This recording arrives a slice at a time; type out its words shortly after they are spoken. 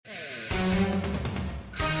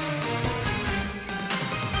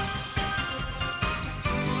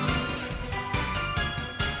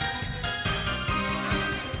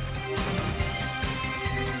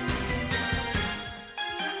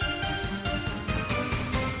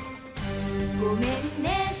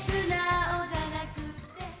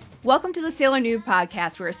Welcome to the Sailor Noob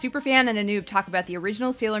podcast, where a superfan and a noob talk about the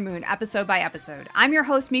original Sailor Moon episode by episode. I'm your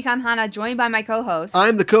host, Mikan Hana, joined by my co-host.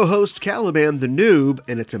 I'm the co-host, Caliban the Noob,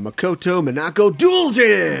 and it's a Makoto Minako Dual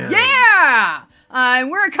Jam! Yeah!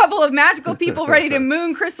 We're a couple of magical people ready to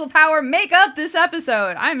moon crystal power make up this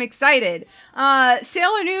episode. I'm excited.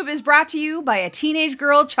 Sailor Noob is brought to you by a teenage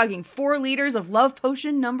girl chugging 4 liters of love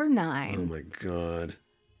potion number 9. Oh my god.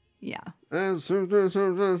 Yeah.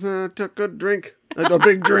 Took a drink. A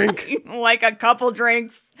big drink. Like a couple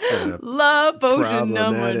drinks. Love potion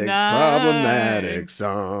number 9. Problematic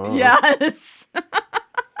song. Yes.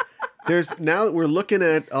 Now we're looking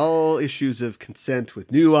at all issues of consent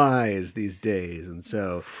with new eyes these days. And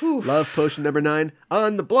so, Oof. Love potion number 9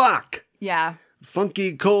 on the block. Yeah.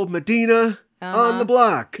 Funky Cold Medina on the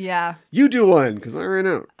block. Yeah. You do one, because I ran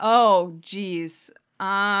out. Oh, geez.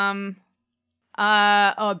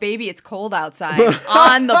 Oh, baby, it's cold outside.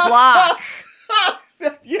 On the block.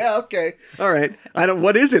 Yeah, okay. All right.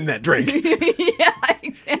 What is in that drink? Yeah,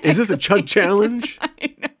 exactly. Is this a chug challenge?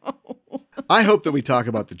 I know. I hope that we talk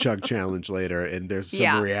about the chug challenge later and there's some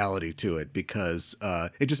Yeah. reality to it, because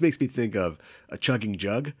it just makes me think of a chugging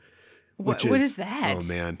jug. What is that? Oh,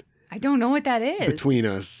 man. I don't know what that is. Between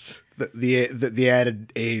us. The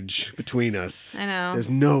added age between us. I know. There's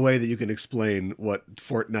no way that you can explain what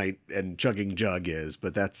Fortnite and chugging jug is,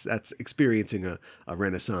 but that's experiencing a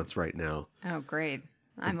renaissance right now. Oh, great.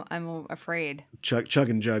 I'm afraid. Chug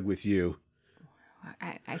and jug with you.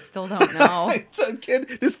 I still don't know.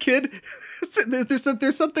 This kid,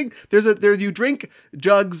 there's something, you drink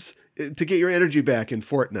jugs to get your energy back in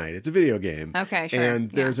Fortnite. It's a video game. Okay, sure. And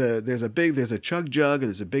there's a chug jug, and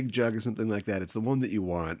there's a big jug or something like that. It's the one that you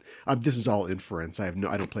want. This is all inference. I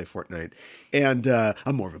don't play Fortnite. And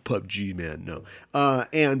I'm more of a PUBG man, no.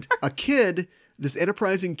 And a kid, this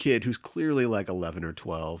enterprising kid who's clearly like 11 or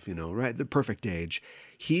 12, right? The perfect age.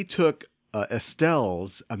 He took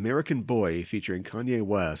Estelle's American Boy featuring Kanye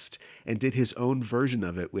West and did his own version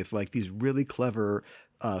of it with like these really clever,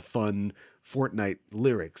 fun Fortnite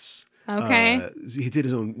lyrics. Okay. He did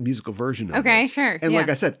his own musical version of it. Okay, sure. And yeah. like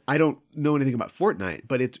I said, I don't know anything about Fortnite,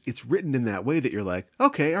 but it's written in that way that you're like,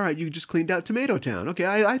 okay, all right, you just cleaned out Tomato Town. Okay,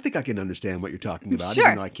 I think I can understand what you're talking about, Sure.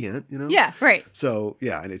 even though I can't, Yeah, right. So,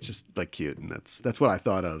 yeah, and it's just like cute, and that's what I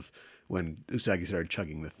thought of when Usagi started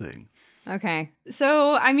chugging the thing. Okay.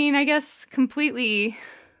 So, I mean, I guess completely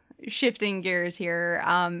shifting gears here,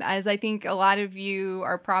 as I think a lot of you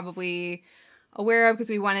are probably aware of,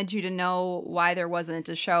 because we wanted you to know why there wasn't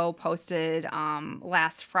a show posted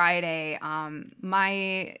last Friday.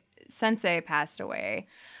 My sensei passed away.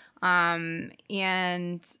 And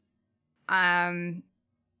I'd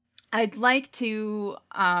like to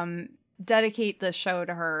dedicate the show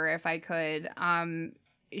to her if I could.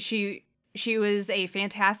 She was a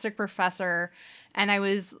fantastic professor, and I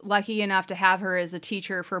was lucky enough to have her as a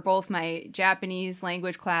teacher for both my Japanese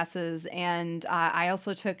language classes, and I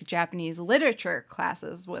also took Japanese literature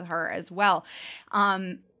classes with her as well.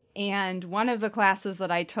 And one of the classes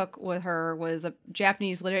that I took with her was a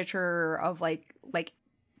Japanese literature of like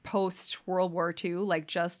post World War II, like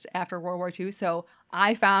just after World War II. So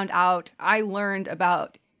I learned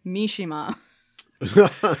about Mishima.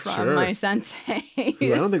 From Sure. my sensei.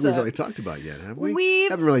 Who I don't think we've really talked about yet, have we?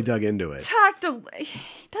 Haven't really dug into it. It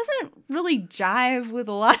doesn't really jive with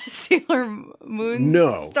a lot of Sailor Moon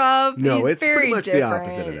stuff. No, He's it's very pretty much different.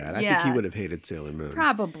 the opposite of that. I think he would have hated Sailor Moon.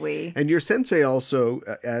 Probably. And your sensei also,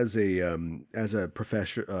 as a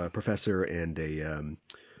professor and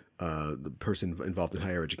a person involved in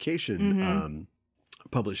higher education,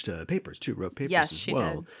 published papers too, wrote papers as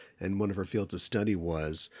well. Did. And one of her fields of study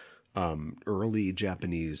was early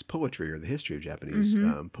Japanese poetry, or the history of Japanese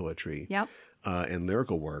poetry. Yep. And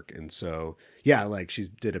lyrical work. And so, yeah, like she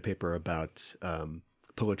did a paper about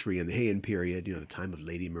poetry in the Heian period, the time of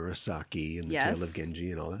Lady Murasaki and the Tale of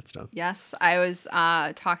Genji and all that stuff. Yes. I was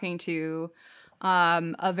talking to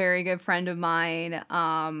a very good friend of mine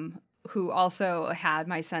who also had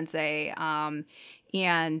my sensei.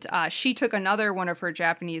 And she took another one of her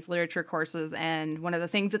Japanese literature courses, and one of the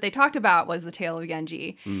things that they talked about was the Tale of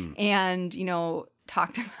Genji. And,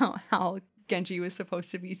 talked about how Genji was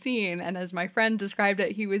supposed to be seen. And as my friend described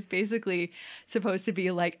it, he was basically supposed to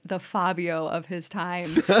be like the Fabio of his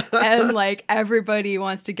time. And like everybody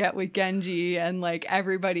wants to get with Genji, and like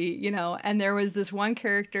everybody, you know, and there was this one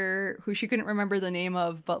character who she couldn't remember the name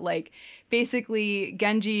of, but like basically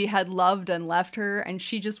Genji had loved and left her, and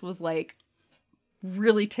she just was like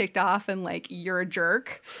really ticked off and like, you're a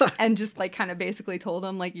jerk, and just like kind of basically told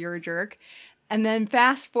him like, you're a jerk. And then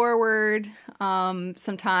fast forward some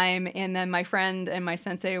time, and then my friend and my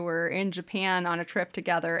sensei were in Japan on a trip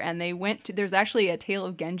together, and they went to, there's actually a Tale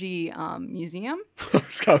of Genji museum.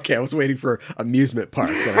 Okay, I was waiting for amusement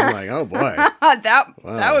park, and I'm like, oh boy.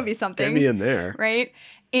 That would be something. Get me in there. Right?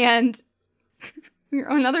 And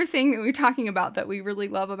another thing that we're talking about that we really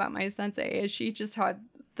love about my sensei is she just had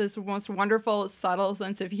this most wonderful, subtle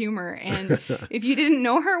sense of humor. And if you didn't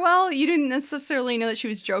know her well, you didn't necessarily know that she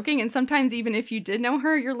was joking. And sometimes even if you did know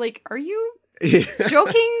her, you're like, are you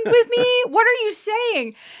joking with me? What are you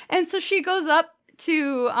saying? And so she goes up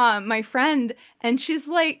to my friend, and she's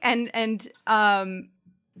like, and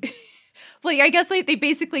like, I guess they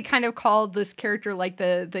basically kind of called this character like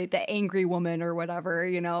the angry woman or whatever,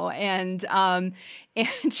 you know, and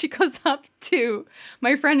she goes up to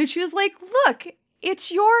my friend and she was like, look,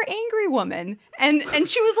 it's your angry woman. And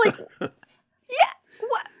she was like, yeah,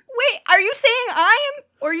 what? Wait, are you saying I am,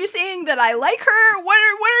 or are you saying that I like her? What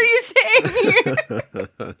are you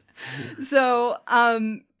saying? So,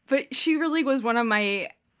 but she really was one of my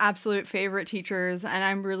absolute favorite teachers, and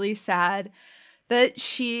I'm really sad that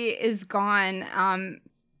she is gone.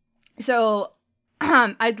 So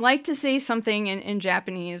I'd like to say something in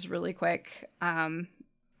Japanese really quick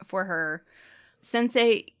for her.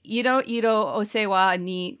 Sensei, iro osewa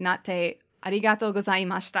ni natte arigatou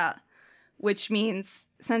gozaimashita, which means,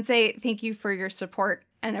 Sensei, thank you for your support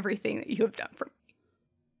and everything that you have done for me.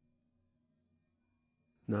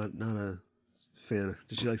 Not a fan.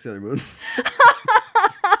 Did she like Sailor Moon?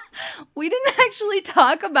 We didn't actually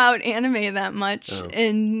talk about anime that much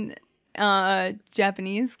in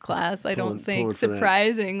Japanese class, I don't think,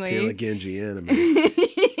 surprisingly. Tale of Genji anime.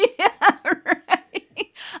 Yeah, right.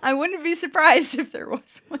 I wouldn't be surprised if there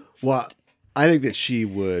was one. Well, I think that she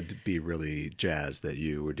would be really jazzed that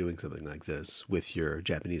you were doing something like this with your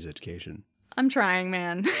Japanese education. I'm trying,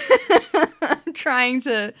 man. I'm trying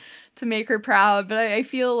to make her proud, but I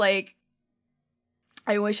feel like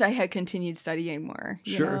I wish I had continued studying more.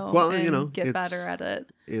 You know, well, and you know, get better at it.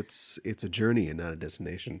 It's a journey and not a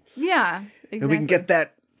destination. Yeah, exactly. And we can get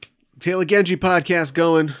that Tale of Genji podcast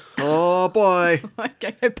going. Oh boy. I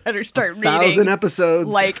better start 1,000 reading episodes.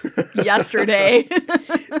 like yesterday.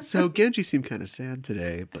 So Genji seemed kind of sad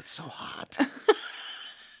today, but so hot.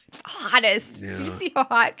 Hottest. Yeah. Did you see how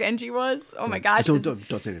hot Genji was? Oh my gosh. Don't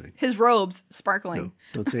say anything. His robes sparkling. No,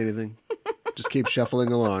 don't say anything. Just keep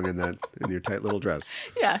shuffling along in your tight little dress.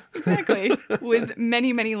 Yeah, exactly. With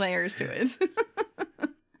many, many layers to it.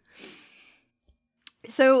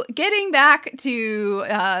 So getting back to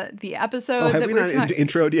the episode have we not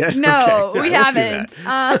introed yet? No, okay. we haven't.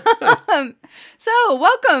 So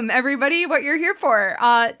welcome everybody, what you're here for.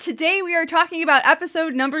 Today we are talking about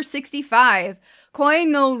episode number 65, Koi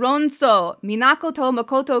no Ronso, Minako to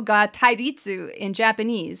Makoto ga Tairitsu in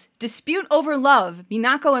Japanese. Dispute over love,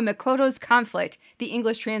 Minako and Makoto's conflict, the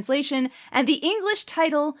English translation, and the English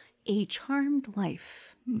title, A Charmed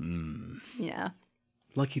Life. Yeah.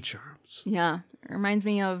 Lucky Charms. Yeah. It reminds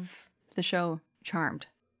me of the show Charmed.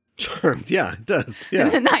 Charmed, yeah, it does. Yeah.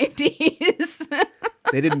 In the 90s.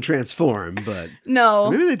 They didn't transform, but no.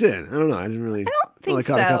 Maybe they did. I don't know. I don't think I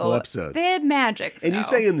caught so. a couple episodes. They had magic. And you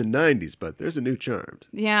say in the 90s, but there's a new Charmed.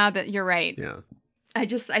 Yeah, you're right. Yeah. I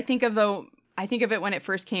think of it when it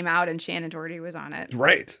first came out and Shannon Doherty was on it.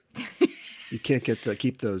 Right. You can't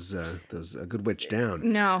keep those Good Witch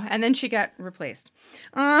down. No, and then she got replaced.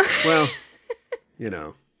 Well, you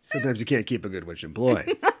know, sometimes you can't keep a Good Witch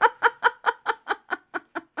employed.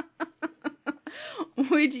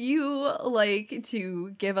 Would you like to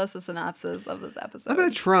give us a synopsis of this episode? I'm going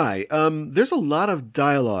to try. There's a lot of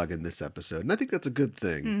dialogue in this episode, and I think that's a good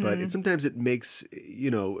thing. But sometimes it makes,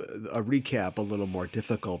 a recap a little more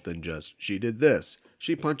difficult than just, she did this,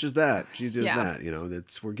 she punches that, she did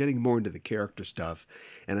that. We're getting more into the character stuff.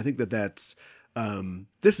 And I think that's,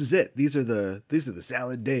 this is it. These are the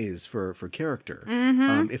salad days for character.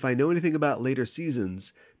 If I know anything about later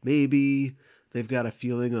seasons, maybe they've got a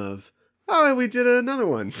feeling of, oh, we did another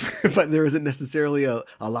one. But there isn't necessarily a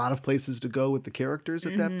lot of places to go with the characters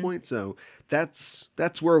at that point. So that's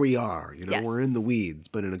where we are. We're in the weeds,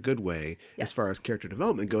 but in a good way as far as character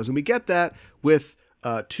development goes. And we get that with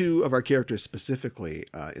two of our characters specifically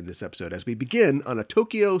in this episode as we begin on a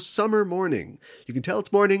Tokyo summer morning. You can tell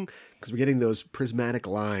it's morning because we're getting those prismatic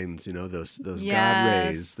lines, those God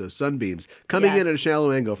rays, those sunbeams coming in at a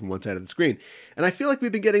shallow angle from one side of the screen. And I feel like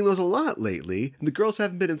we've been getting those a lot lately. The girls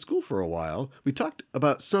haven't been in school for a while. We talked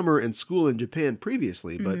about summer and school in Japan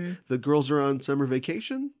previously, but the girls are on summer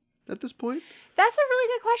vacation at this point. That's a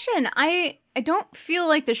really good question. I don't feel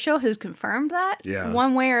like the show has confirmed that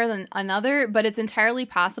one way or another, but it's entirely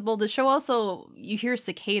possible. The show also, you hear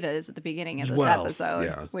cicadas at the beginning of this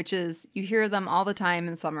episode, which is, you hear them all the time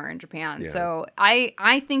in summer in Japan. Yeah. So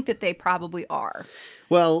I think that they probably are.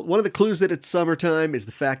 Well, one of the clues that it's summertime is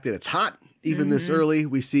the fact that it's hot. Even this early,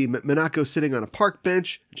 we see Minako sitting on a park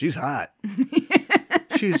bench. She's hot.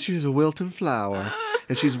 She's a wilting flower.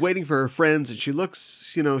 And she's waiting for her friends, and she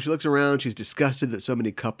looks around. She's disgusted that so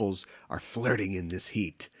many couples are flirting in this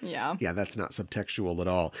heat. Yeah. Yeah, that's not subtextual at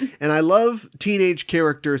all. And I love teenage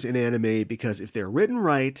characters in anime because if they're written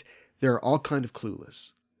right, they're all kind of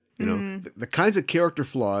clueless. The kinds of character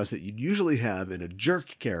flaws that you'd usually have in a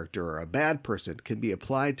jerk character or a bad person can be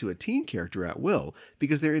applied to a teen character at will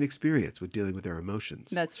because they're inexperienced with dealing with their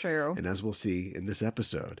emotions. That's true. And as we'll see in this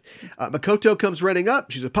episode, Makoto comes running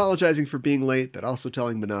up. She's apologizing for being late, but also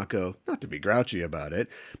telling Minako not to be grouchy about it.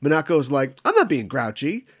 Minako's like, I'm not being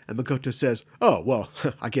grouchy. And Makoto says, oh, well,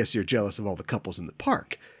 I guess you're jealous of all the couples in the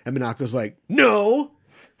park. And Minako's like, no.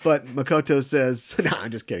 But Makoto says, nah,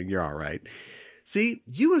 I'm just kidding. You're all right. See,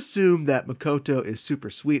 you assume that Makoto is super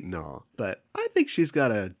sweet and all, but I think she's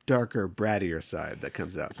got a darker, brattier side that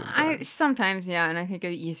comes out sometimes. Sometimes, yeah, and I think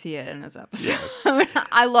you see it in this episode. Yes.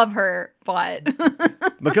 I love her, but...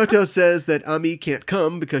 Makoto says that Ami can't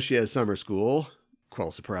come because she has summer school.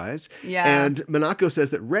 Quell surprise. Yeah. And Minako says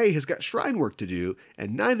that Rei has got shrine work to do,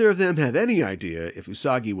 and neither of them have any idea if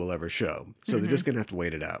Usagi will ever show. So they're just going to have to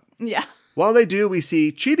wait it out. Yeah. While they do, we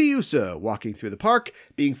see Chibiusa walking through the park,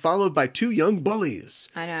 being followed by two young bullies.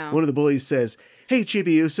 I know. One of the bullies says, hey,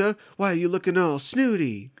 Chibiusa, why are you looking all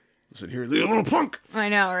snooty? Listen here, you little punk. I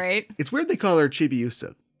know, right? It's weird they call her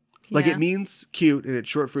Chibiusa. Like, it means cute, and it's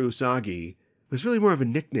short for Usagi. It's really more of a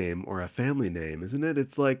nickname or a family name, isn't it?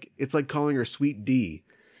 It's like calling her Sweet D.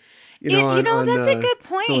 That's a good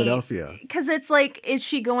point. Philadelphia. Because it's like, is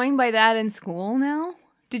she going by that in school now?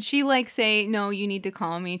 Did she say, no, you need to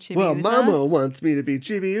call me Chibiusa? Well, Mama wants me to be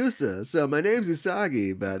Chibiusa, so my name's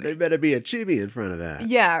Usagi, but there better be a Chibi in front of that.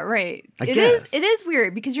 Yeah, right. I guess. It is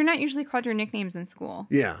weird because you're not usually called your nicknames in school.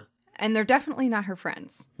 Yeah. And they're definitely not her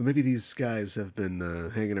friends. Well, maybe these guys have been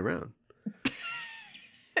hanging around.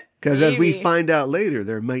 Because as we find out later,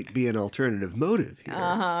 there might be an alternative motive here.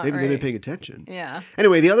 Maybe they've been paying attention. Yeah.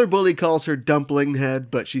 Anyway, the other bully calls her Dumpling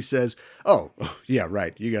Head, but she says, oh, yeah,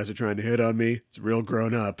 right. You guys are trying to hit on me. It's real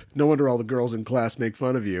grown up. No wonder all the girls in class make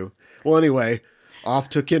fun of you. Well, anyway, off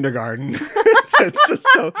to kindergarten.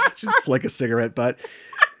 So she'd flick a cigarette butt.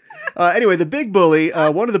 Anyway, the big bully,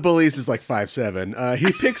 one of the bullies is like 5'7".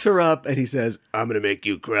 He picks her up and he says, I'm going to make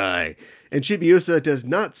you cry. And Chibiusa does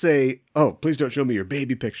not say, oh, please don't show me your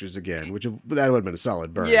baby pictures again, that would have been a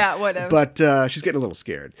solid burn. Yeah, whatever. But she's getting a little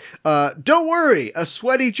scared. Don't worry, a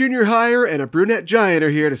sweaty junior hire and a brunette giant are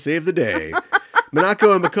here to save the day.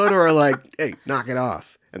 Minako and Makoto are like, hey, knock it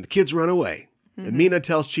off. And the kids run away. And Mina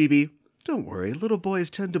tells Chibi, don't worry, little boys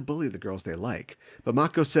tend to bully the girls they like. But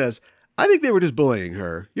Mako says, I think they were just bullying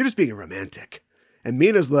her. You're just being a romantic. And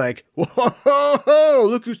Mina's like, whoa,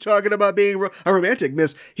 look who's talking about being a romantic,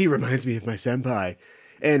 miss. He reminds me of my senpai.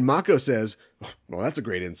 And Mako says, well, that's a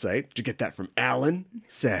great insight. Did you get that from Alan?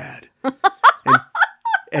 Sad.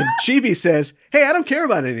 and Chibi says, hey, I don't care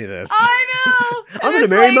about any of this. I know. I'm going to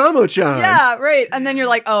marry Mamo-chan. Yeah, right. And then you're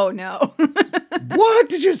like, oh, no. What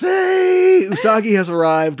did you say? Usagi has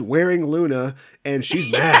arrived wearing Luna, and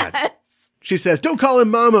she's mad. She says, don't call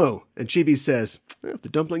him Mamo. And Chibi says, well, the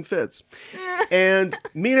dumpling fits. And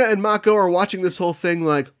Mina and Mako are watching this whole thing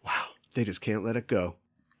like, wow, they just can't let it go.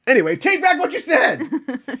 Anyway, take back what you said.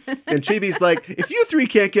 And Chibi's like, if you three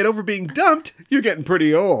can't get over being dumped, you're getting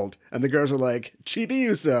pretty old. And the girls are like,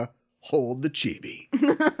 Chibiusa, hold the Chibi.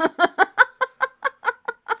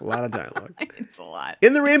 A lot of dialogue. It's a lot.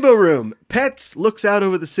 In the Rainbow Room, Pets looks out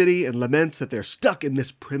over the city and laments that they're stuck in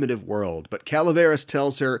this primitive world. But Calaveras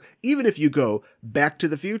tells her, even if you go back to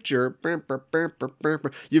the future,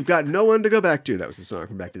 you've got no one to go back to. That was the song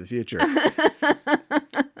from Back to the Future.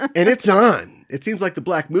 And it's on. It seems like the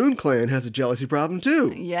Black Moon Clan has a jealousy problem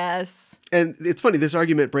too. Yes. And it's funny, this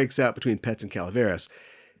argument breaks out between Pets and Calaveras.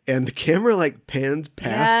 And the camera pans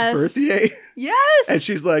past Berthier. Yes. And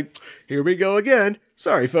she's like, here we go again.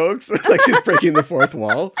 Sorry, folks. Like she's breaking the fourth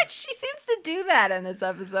wall. She seems to do that in this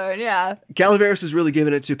episode, yeah. Calaveras is really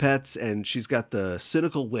giving it to Pets, and she's got the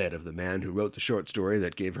cynical wit of the man who wrote the short story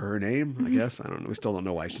that gave her name, I guess. I don't know. We still don't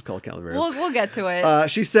know why she's called Calaveras. We'll get to it.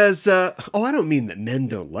 She says, I don't mean that men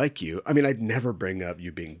don't like you. I mean, I'd never bring up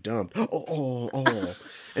you being dumped. Oh.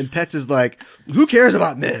 And Pets is like, who cares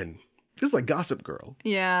about men? This is like Gossip Girl.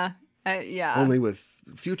 Yeah. Yeah. Only with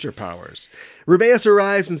future powers. Rubeus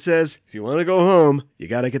arrives and says, if you want to go home, you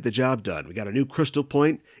got to get the job done. We got a new crystal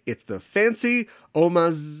point. It's the fancy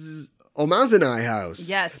Omazanai house.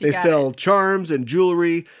 Yes, they sell charms and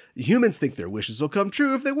jewelry. Humans think their wishes will come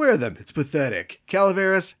true if they wear them. It's pathetic.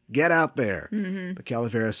 Calaveras, get out there. Mm-hmm. But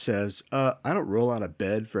Calaveras says, I don't roll out of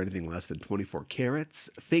bed for anything less than 24 carats.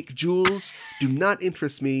 Fake jewels do not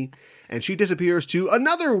interest me. And she disappears to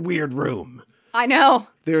another weird room. I know.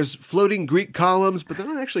 There's floating Greek columns, but they're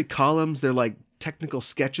not actually columns. They're like technical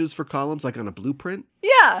sketches for columns, like on a blueprint.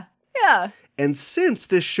 Yeah. And since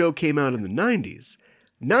this show came out in the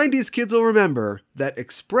 90s kids will remember that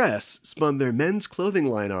Express spun their men's clothing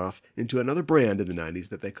line off into another brand in the 90s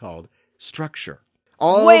that they called Structure.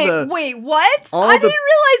 Wait, what? I didn't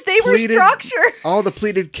realize they were Structure. All the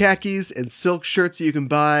pleated khakis and silk shirts you can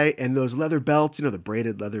buy, and those leather belts, the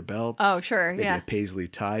braided leather belts. Oh, sure, maybe a paisley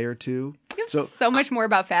tie or two. So much more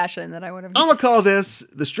about fashion than I would have I'm going to call this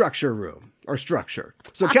the Structure Room, or Structure.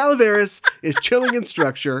 So Calaveras is chilling in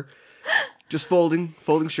Structure, just folding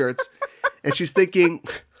shirts, and she's thinking,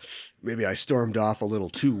 maybe I stormed off a little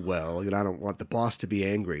too well, I don't want the boss to be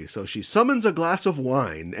angry. So she summons a glass of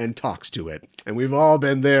wine and talks to it. And we've all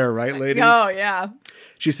been there, right, ladies? Oh, yeah.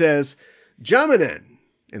 She says, Jaminen.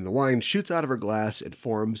 And the wine shoots out of her glass and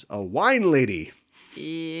forms a wine lady.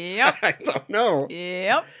 Yep. I don't know.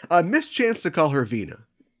 Yep. A mischance to call her Vina.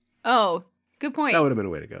 Oh, good point. That would have been a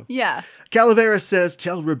way to go. Yeah. Calaveras says,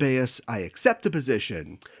 tell Rubeus I accept the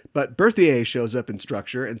position. But Berthier shows up in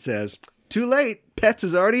Structure and says, too late. Pets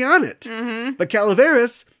is already on it. Mm-hmm. But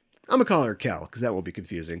Calaveras, I'm going to call her Cal because that won't be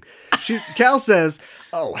confusing. Cal says,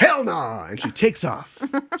 oh, hell nah. And she takes off.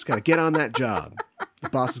 She's got to get on that job. The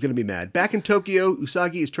boss is going to be mad. Back in Tokyo,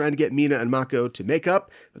 Usagi is trying to get Mina and Mako to make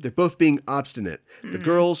up, but they're both being obstinate. The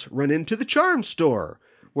girls run into the charm store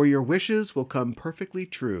where your wishes will come perfectly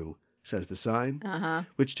true, says the sign,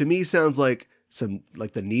 which to me sounds like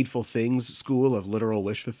the Needful Things school of literal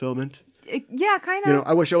wish fulfillment. Yeah, kind of.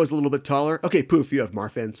 I wish I was a little bit taller. Okay, poof, you have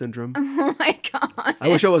Marfan syndrome. Oh my God. I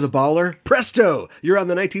wish I was a baller. Presto, you're on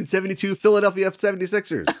the 1972 Philadelphia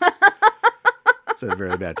 76ers. That's a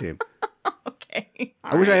very bad team. Okay.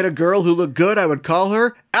 I wish I had a girl who looked good. I would call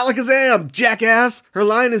her Alakazam, jackass. Her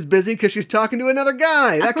line is busy because she's talking to another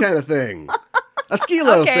guy. That kind of thing. A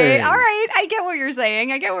Skilo thing. Okay, all right. I get what you're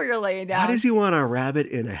saying. I get what you're laying down. Why does he want a rabbit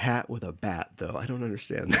in a hat with a bat, though? I don't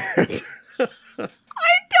understand that. I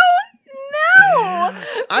don't know.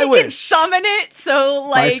 I wish. He can summon it, so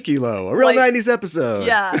by Skilo. A real 90s episode.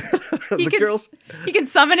 Yeah. He can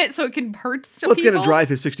summon it so it can hurt some people. It's going to drive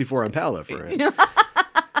his 64 Impala for him.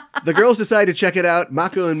 The girls decide to check it out.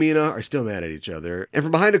 Mako and Mina are still mad at each other. And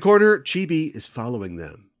from behind a corner, Chibi is following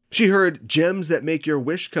them. She heard gems that make your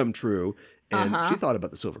wish come true. And she thought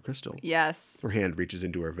about the silver crystal. Yes. Her hand reaches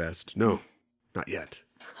into her vest. No, not yet.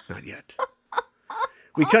 Not yet.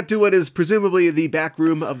 We cut to what is presumably the back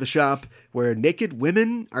room of the shop where naked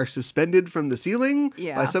women are suspended from the ceiling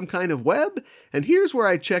by some kind of web. And here's where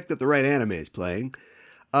I checked that the right anime is playing.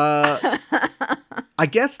 I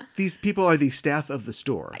guess these people are the staff of the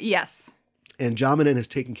store. Yes. And Jaminen has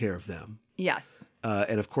taken care of them. Yes.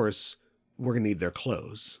 And of course, we're going to need their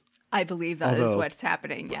clothes. I believe that is what's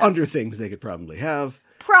happening, yes. Under things they could probably have.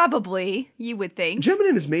 Probably, you would think.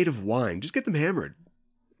 Jaminen is made of wine. Just get them hammered.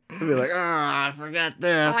 They'll be like, I forgot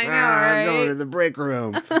this. I know, right? I'm going to the break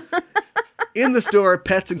room. In the store,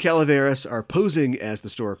 Pets and Calaveras are posing as the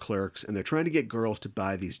store clerks, and they're trying to get girls to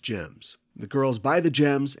buy these gems. The girls buy the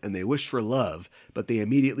gems, and they wish for love, but they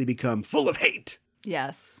immediately become full of hate.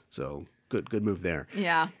 Yes. So, good move there.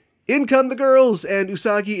 Yeah. In come the girls, and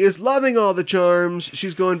Usagi is loving all the charms.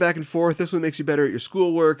 She's going back and forth. This one makes you better at your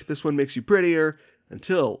schoolwork. This one makes you prettier.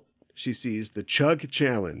 Until she sees the Chug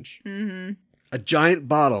Challenge. Mm-hmm. A giant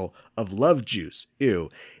bottle of love juice. Ew.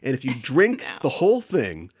 And if you drink the whole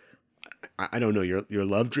thing, I don't know, your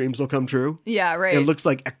love dreams will come true. Yeah, right. It looks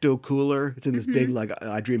like Ecto Cooler. It's in this big,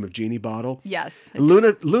 I Dream of Jeannie bottle. Yes.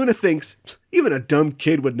 Luna thinks even a dumb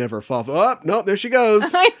kid would never fall. Oh, no, there she goes.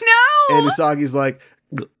 I know. And Usagi's like,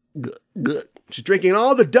 she's drinking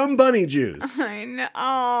all the Dumb Bunny juice. I know.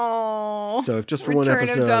 Oh. So if just for Return one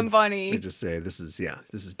episode, of Dumb Bunny. we just say this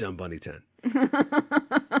is Dumb Bunny 10.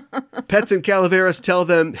 Pets and Calaveras tell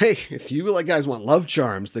them, hey, if you guys want love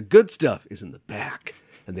charms, the good stuff is in the back.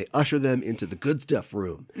 And they usher them into the good stuff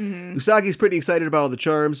room. Usagi's pretty excited about all the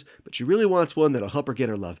charms, but she really wants one that'll help her get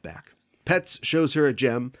her love back. Pets shows her a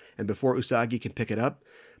gem, and before Usagi can pick it up,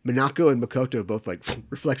 Minako and Makoto both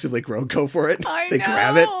reflexively go for it. They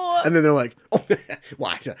grab it, and then they're like, "Oh,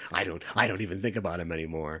 why? I don't even think about him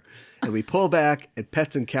anymore." And we pull back, and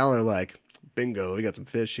Pets and Cal are like, "Bingo, we got some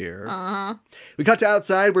fish here." We cut to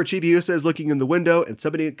outside where Chibiusa is looking in the window, and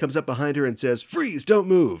somebody comes up behind her and says, "Freeze! Don't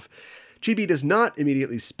move." Chibi does not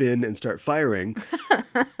immediately spin and start firing,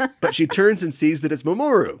 but she turns and sees that it's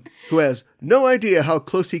Mamoru, who has no idea how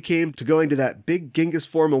close he came to going to that big Genghis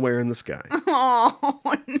formal wear in the sky. Oh,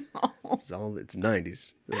 no. It's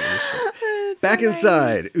 90s. Back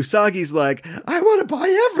inside, Usagi's like, I want to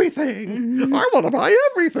buy everything. I want to buy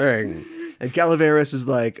everything. And Calaveras is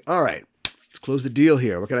like, all right, let's close the deal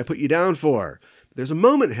here. What can I put you down for? But there's a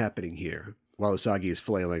moment happening here while Usagi is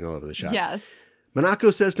flailing all over the shop. Yes.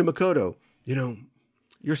 Minako says to Makoto,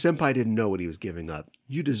 your senpai didn't know what he was giving up.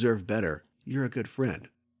 You deserve better. You're a good friend.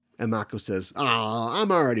 And Mako says, aw,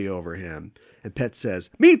 I'm already over him. And Pet says,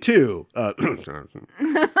 me too.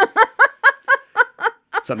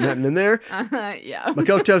 Something happening there? Yeah.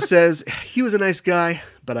 Makoto says, he was a nice guy,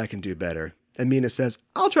 but I can do better. And Mina says,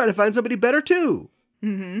 I'll try to find somebody better too.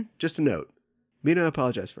 Just a note. Mina,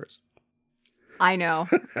 apologize first. I know.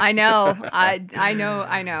 I know.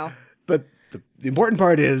 But the important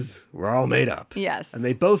part is we're all made up. Yes. And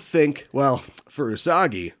they both think, well, for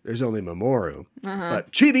Usagi, there's only Mamoru.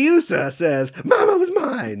 But Chibiusa says, Mama was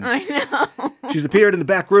mine. I know. She's appeared in the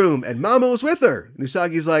back room, and Mama was with her. And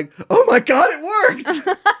Usagi's like, oh my God, it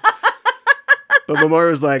worked. But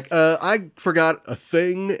Mamoru's like, I forgot a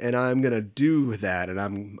thing, and I'm going to do that, and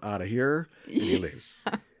I'm out of here. And he leaves.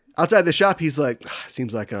 Outside the shop, he's like,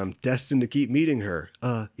 seems like I'm destined to keep meeting her.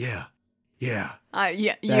 Yeah. Yeah. That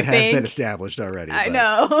You has think? been established already. I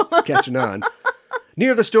know. It's catching on.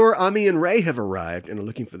 Near the store, Ami and Rei have arrived and are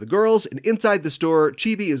looking for the girls. And inside the store,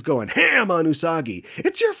 Chibi is going ham on Usagi.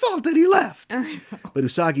 It's your fault that he left. But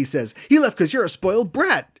Usagi says, he left because you're a spoiled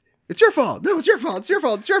brat. It's your fault. No, it's your fault. It's your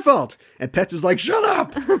fault. It's your fault. And Pets is like, shut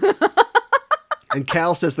up. And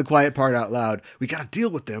Cal says the quiet part out loud. We got to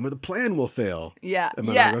deal with them or the plan will fail. Yeah. And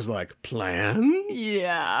Mamoru's like, plan?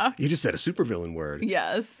 Yeah. You just said a supervillain word.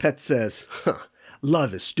 Yes. Pet says,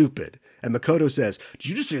 love is stupid. And Makoto says, did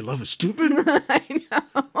you just say love is stupid? I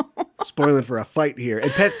know. Spoiling for a fight here.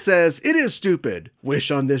 And Pet says, it is stupid.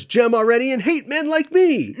 Wish on this gem already and hate men like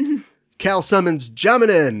me. Cal summons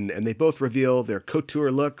Jaminen, and they both reveal their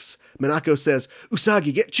couture looks. Minako says,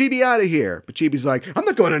 Usagi, get Chibi out of here. But Chibi's like, I'm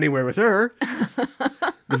not going anywhere with her.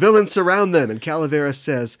 The villains surround them, and Calaveras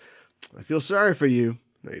says, I feel sorry for you.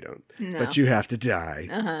 No, you don't. No. But you have to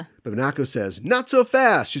die. But Minako says, not so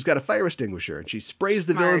fast. She's got a fire extinguisher, and she sprays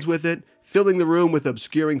the villains with it, filling the room with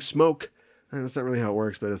obscuring smoke. And that's not really how it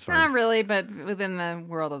works, but it's fine. Not really, but within the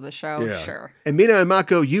world of the show, Yeah. sure. And Mina and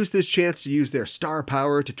Mako use this chance to use their star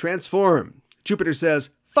power to transform. Jupiter says,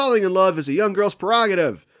 falling in love is a young girl's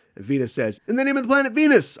prerogative. And Venus says, in the name of the planet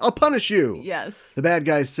Venus, I'll punish you. Yes. The bad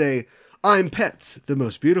guys say, I'm Pets, the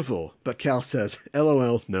most beautiful. But Cal says,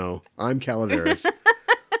 LOL, no, I'm Calaveras.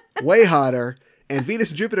 Way hotter. And Venus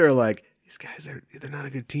and Jupiter are like, these guys they're not a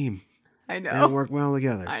good team. I They don't know. work well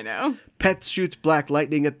together. I know. Pets shoots black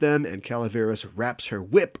lightning at them, and Calaveras wraps her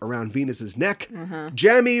whip around Venus's neck.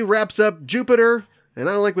 Jammy wraps up Jupiter, and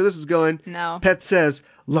I don't like where this is going. No. Pet says,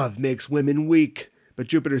 love makes women weak. But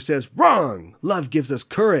Jupiter says, wrong. Love gives us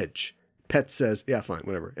courage. Pet says, yeah, fine,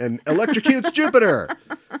 whatever. And electrocutes Jupiter.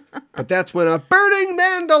 But that's when a burning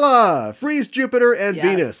mandala frees Jupiter and Yes.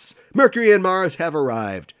 Venus. Mercury and Mars have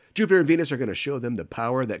arrived. Jupiter and Venus are going to show them the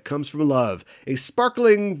power that comes from love. A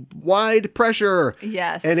sparkling wide pressure.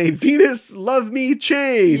 Yes. And a Venus love me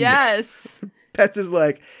chain. Yes. Pets is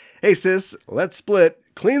like, hey sis, let's split.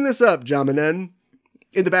 Clean this up, Jaminen.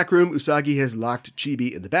 In the back room, Usagi has locked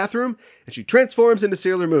Chibi in the bathroom, and she transforms into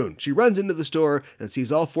Sailor Moon. She runs into the store and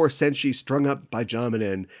sees all four Senshi strung up by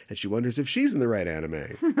Jaminen, and she wonders if she's in the right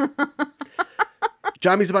anime.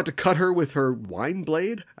 Jami's about to cut her with her wine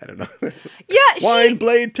blade. I don't know. Yeah. Wine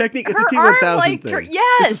blade technique. It's a her arm, T1000 like, thing.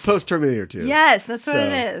 yes. This is post Terminator 2. Yes, that's what So,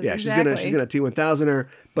 it is. Yeah, exactly. she's gonna T1000 her,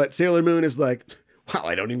 but Sailor Moon is like, wow,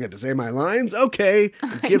 I don't even get to say my lines. Okay,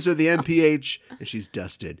 and gives her the MPH, and she's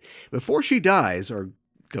dusted. Before she dies or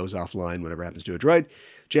goes offline, whatever happens to a droid,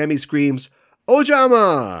 Jamie screams,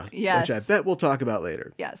 Ojama! Yes. Which I bet we'll talk about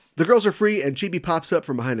later. Yes. The girls are free, and Chibi pops up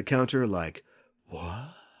from behind the counter like,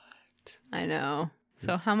 what? I know.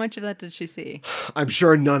 So how much of that did she see? I'm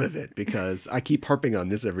sure none of it, because I keep harping on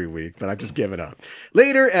this every week, but I've just given up.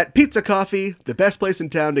 Later at Pizza Coffee, the best place in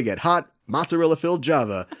town to get hot mozzarella-filled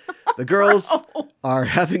Java, the girls are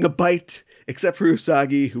having a bite, except for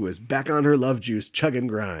Usagi, who is back on her love juice chug and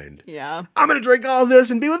grind. Yeah. I'm going to drink all this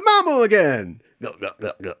and be with Mamo again.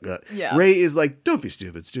 Yeah. Ray is like, don't be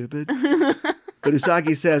stupid. But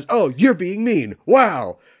Usagi says, oh, you're being mean.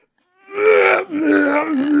 Wow.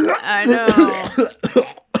 I know.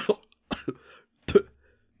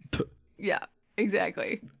 Yeah,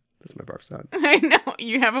 exactly. That's my barf sound. I know.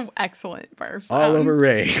 You have an excellent barf sound. All over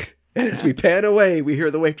Ray. And as we pan away, we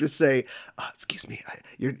hear the waitress say, excuse me,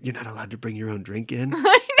 you're not allowed to bring your own drink in. I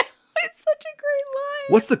know. It's such a great line.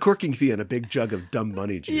 What's the corking fee on a big jug of dumb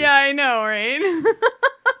bunny juice? Yeah, I know, right?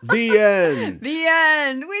 The end. The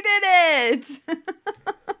end. We did it.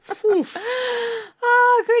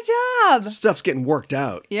 Oh, good job. Stuff's getting worked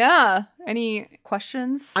out. Yeah. Any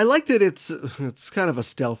questions? I like that it's kind of a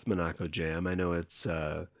stealth Minako jam. I know it's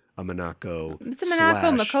a Minako. It's a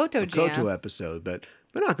Minako Makoto jam. Makoto episode, but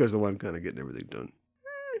Minako's the one kind of getting everything done.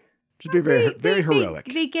 Just be very heroic.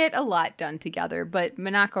 They get a lot done together, but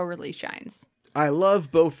Minako really shines. I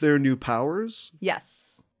love both their new powers.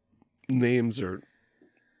 Yes. Those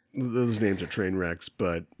names are train wrecks,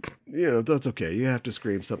 but that's okay. You have to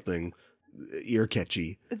scream something ear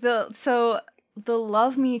catchy. So the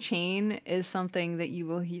Love Me chain is something that you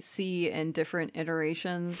will see in different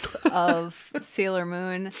iterations of Sailor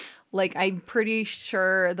Moon. Like, I'm pretty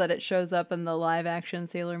sure that it shows up in the live action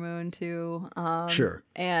Sailor Moon too. Sure.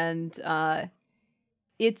 And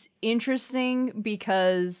it's interesting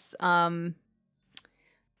because I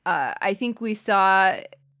think we saw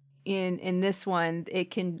in this one, it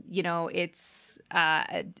can, it's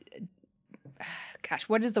gosh,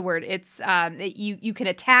 what is the word? It's you can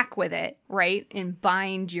attack with it, right, and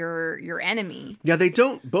bind your enemy. Yeah, they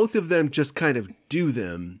don't. Both of them just kind of do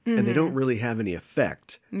them, and they don't really have any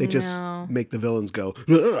effect. They just make the villains go,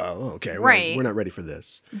 oh, okay, right. We're not ready for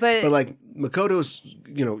this. But like Makoto's,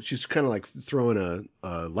 she's kind of like throwing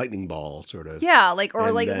a lightning ball, sort of. Yeah, it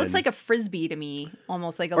then, looks like a frisbee to me,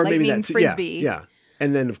 almost like a or lightning maybe frisbee. Yeah.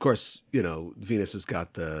 And then, of course, Venus has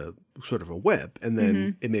got the sort of a whip. And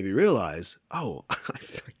then it made me realize, oh, I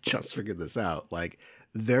just figured this out. Like,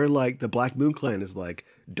 they're like, the Black Moon Clan is like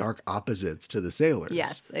dark opposites to the Sailors.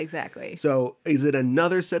 Yes, exactly. So is it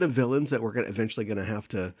another set of villains that we're eventually going to have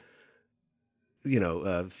to,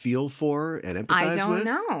 feel for and empathize with? I don't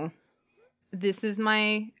know. This is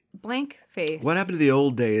my blank face. What happened to the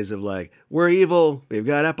old days of like, we're evil, we've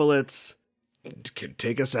got epaulets, can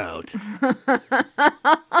take us out.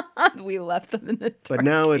 We left them in the dark. But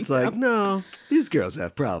now it's like, no, these girls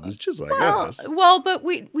have problems just like us. Well, but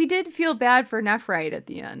we did feel bad for Nephrite at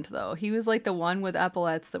the end, though. He was like the one with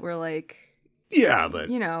epaulets that were like, yeah, but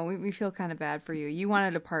we feel kind of bad for you. You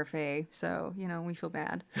wanted a parfait, so we feel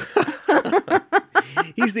bad.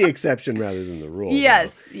 He's the exception rather than the rule.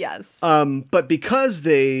 Yes, yes. But because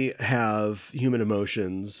they have human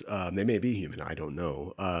emotions, they may be human, I don't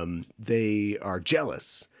know. They are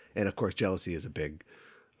jealous. And of course, jealousy is a big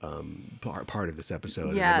part of this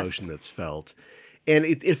episode, yes. An emotion that's felt. And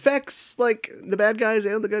it affects like the bad guys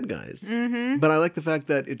and the good guys. Mm-hmm. But I like the fact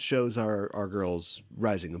that it shows our girls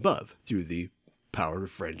rising above through the power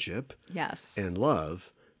of friendship yes. and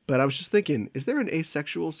love. But I was just thinking, is there an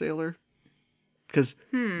asexual sailor? Because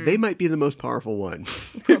they might be the most powerful one.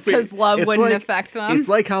 Because love wouldn't affect them. It's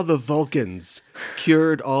like how the Vulcans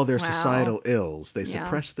cured all their Wow. societal ills. They Yeah.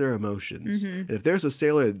 suppressed their emotions. Mm-hmm. And if there's a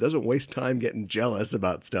sailor that doesn't waste time getting jealous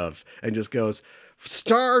about stuff and just goes,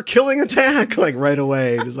 star killing attack, like right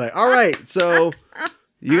away. Just like, all right, so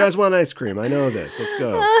you guys want ice cream. I know this. Let's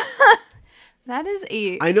go. That is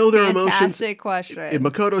I know their emotions. fantastic question.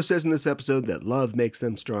 Makoto says in this episode that love makes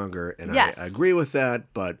them stronger, and Yes. I agree with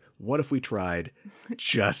that. But what if we tried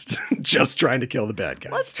just trying to kill the bad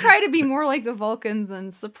guys? Let's try to be more like the Vulcans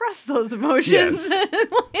and suppress those emotions. Yes.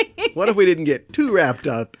 What if we didn't get too wrapped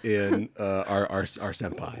up in our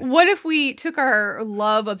senpai? What if we took our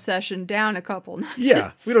love obsession down a couple notches?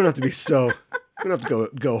 Yeah, we don't have to be so. We don't have to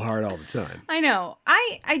go hard all the time. I know.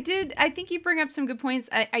 I think you bring up some good points.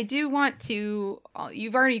 I do want to,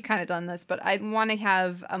 you've already kind of done this, but I want to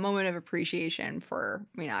have a moment of appreciation for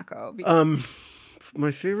Minako.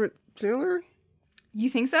 My favorite sailor? You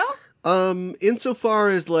think so? Insofar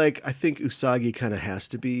as like, I think Usagi kind of has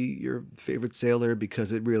to be your favorite sailor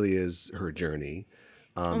because it really is her journey.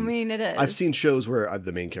 I mean, it is. I've seen shows where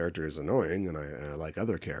the main character is annoying and I like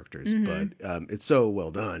other characters, but it's so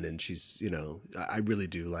well done. And she's, I really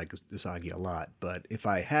do like Usagi a lot. But if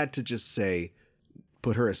I had to just say,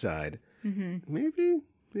 put her aside, maybe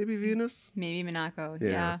Maybe Venus? Maybe Minako.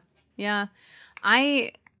 Yeah. Yeah.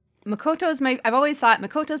 I've always thought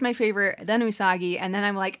Makoto's my favorite, then Usagi, and then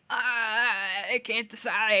I'm like, I can't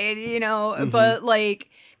decide, but like,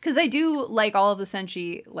 because I do like all of the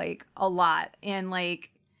Senshi, like, a lot, and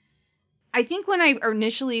like, I think when I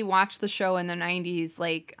initially watched the show in the 90s,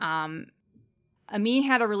 like, Ami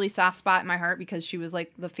had a really soft spot in my heart because she was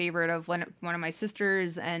like the favorite of one of my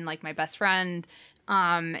sisters and like my best friend.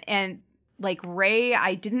 And like Rei,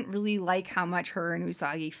 I didn't really like how much her and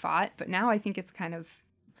Usagi fought, but now I think it's kind of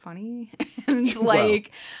funny and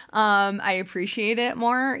like I appreciate it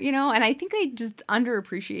more, and I think I just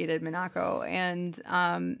underappreciated Minako. And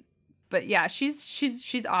but yeah,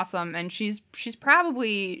 she's awesome, and she's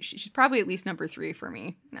probably at least number 3 for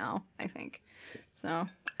me now, I think. So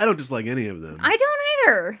I don't dislike any of them. I don't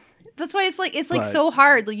either. That's why it's like so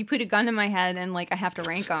hard. Like, you put a gun to my head and like I have to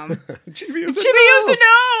rank them. Chibiusa,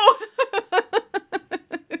 no!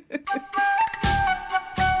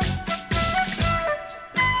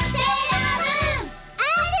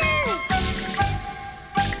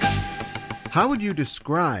 How would you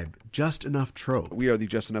describe Just Enough Trope? We are the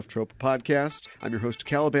Just Enough Trope podcast. I'm your host,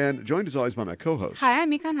 Caliban, joined as always by my co-host. Hi,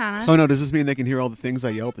 I'm Mikan Hana. Oh no, does this mean they can hear all the things I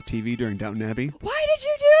yell at the TV during Downton Abbey? Why did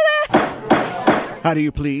you do that? How do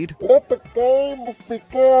you plead? Let the game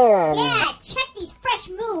begin. Yeah, check these fresh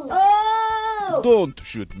moves. Oh! Don't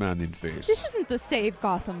shoot man in face. This isn't the Save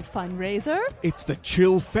Gotham fundraiser. It's the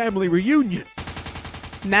Chill Family Reunion.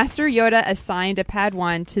 Master Yoda assigned a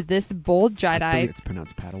Padawan to this bold Jedi. I believe it's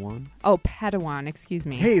pronounced Padawan. Oh, Padawan, excuse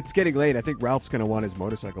me. Hey, it's getting late. I think Ralph's going to want his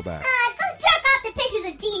motorcycle back. Go jerk off the pictures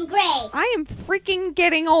of Dean Gray. I am freaking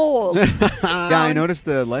getting old. Yeah, I noticed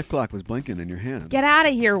the life clock was blinking in your hand. Get out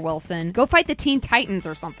of here, Wilson. Go fight the Teen Titans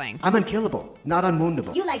or something. I'm unkillable, not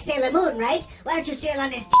unwoundable. You like Sailor Moon, right? Why don't you sail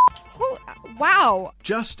on his Wow.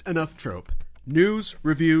 Just Enough Trope. News,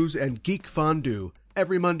 reviews, and geek fondue.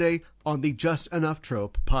 Every Monday on the Just Enough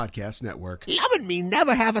Trope podcast network. Loving me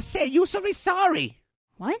never have a say. You so sorry.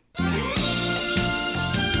 What?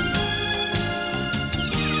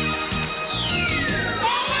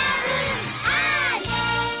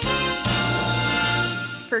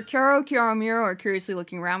 For Kyoro Kyoro or Curiously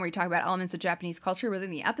Looking Around, where we talk about elements of Japanese culture within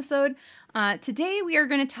the episode, today we are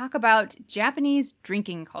going to talk about Japanese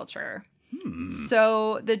drinking culture.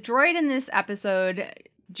 So the droid in this episode,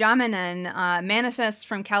 Jaminen, manifests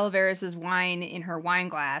from Calaveras' wine in her wine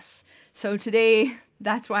glass. So today,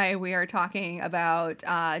 that's why we are talking about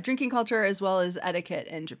drinking culture as well as etiquette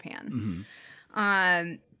in Japan.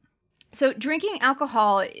 So drinking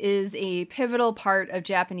alcohol is a pivotal part of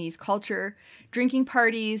Japanese culture. Drinking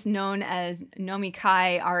parties, known as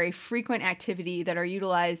nomikai, are a frequent activity that are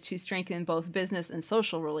utilized to strengthen both business and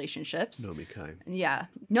social relationships. Nomikai. Yeah.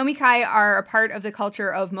 Nomikai are a part of the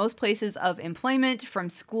culture of most places of employment, from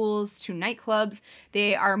schools to nightclubs.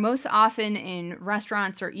 They are most often in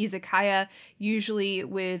restaurants or izakaya, usually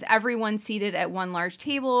with everyone seated at one large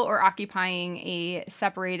table or occupying a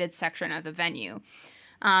separated section of the venue.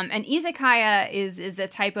 An izakaya is a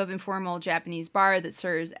type of informal Japanese bar that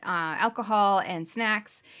serves alcohol and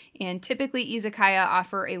snacks, and typically izakaya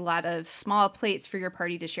offer a lot of small plates for your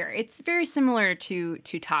party to share. It's very similar to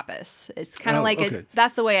tapas. It's kind of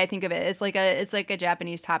that's the way I think of it. It's like a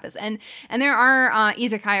Japanese tapas, and there are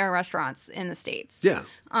izakaya restaurants in the States. Yeah.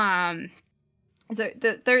 So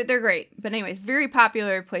they're great, but anyways, very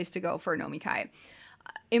popular place to go for nomikai.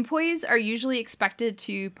 Employees are usually expected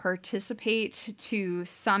to participate to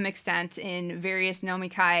some extent in various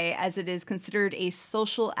nomikai, as it is considered a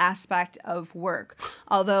social aspect of work,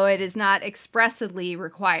 although it is not expressly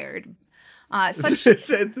required. This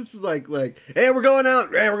is like, hey, we're going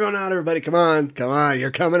out. Hey, we're going out, everybody. Come on. You're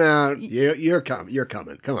coming out. You're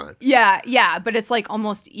coming. Come on. Yeah, but it's like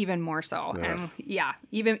almost even more so. Yeah.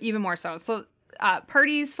 And even more so. So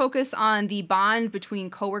parties focus on the bond between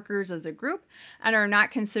coworkers as a group and are not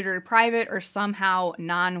considered private or somehow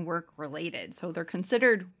non-work related. So they're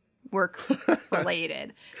considered work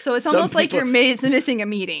related. So it's almost like you're missing a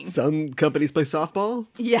meeting. Some companies play softball?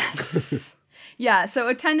 Yes. Yeah, so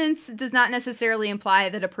attendance does not necessarily imply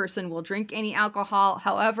that a person will drink any alcohol.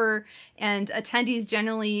 However, and attendees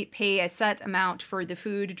generally pay a set amount for the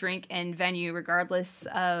food, drink, and venue regardless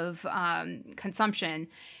of consumption.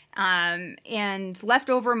 And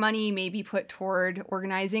leftover money may be put toward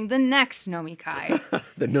organizing the next nomikai.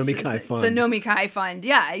 The nomikai fund. The nomikai fund.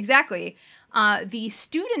 Yeah, exactly. The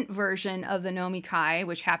student version of the nomikai,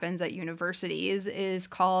 which happens at universities, is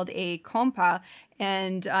called a kompa,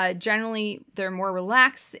 and generally they're more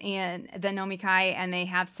relaxed than nomikai, and they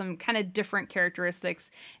have some kind of different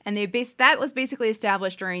characteristics. And that was basically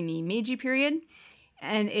established during the Meiji period.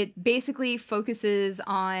 and it basically focuses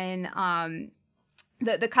on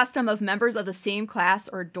the custom of members of the same class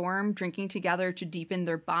or dorm drinking together to deepen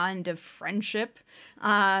their bond of friendship.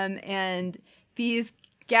 And these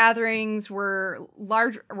gatherings were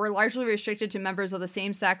largely restricted to members of the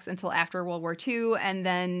same sex until after World War II, and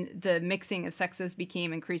then the mixing of sexes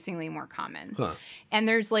became increasingly more common. Huh. And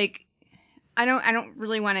there's like, I don't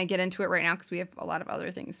really want to get into it right now because we have a lot of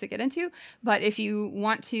other things to get into. But if you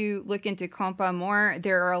want to look into Compa more,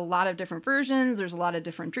 there are a lot of different versions. There's a lot of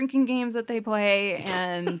different drinking games that they play,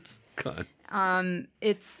 and God.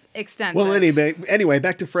 it's extensive. Well, anyway,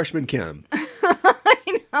 back to freshman chem.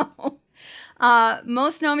 I know.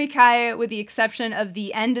 Most nomikai, with the exception of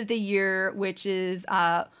the end of the year, which is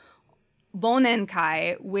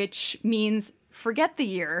Bonenkai, which means forget the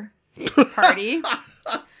year party.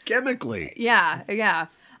 Chemically. Yeah.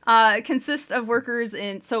 Consists of workers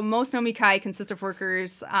so most nomikai consist of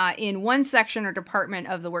workers in one section or department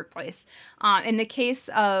of the workplace. In the case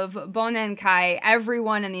of Bonenkai,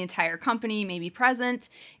 everyone in the entire company may be present.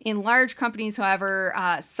 In large companies, however,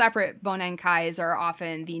 separate Bonenkais are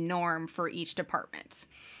often the norm for each department.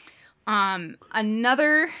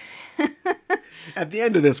 Another... At the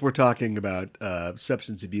end of this, we're talking about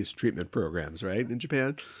substance abuse treatment programs, right, in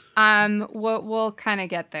Japan? We'll kind of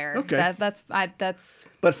get there. Okay. That's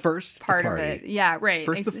But first, part the of party. it. Yeah, right.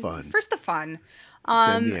 First the fun. First the fun.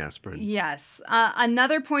 Then the aspirin. Yes.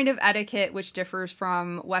 Another point of etiquette which differs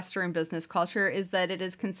from Western business culture is that it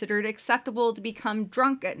is considered acceptable to become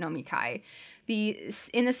drunk at nomikai.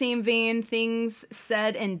 In the same vein, things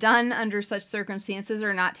said and done under such circumstances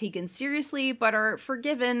are not taken seriously, but are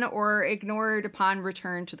forgiven or ignored upon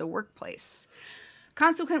return to the workplace.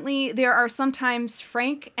 Consequently, there are sometimes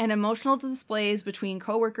frank and emotional displays between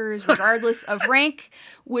coworkers, regardless of rank,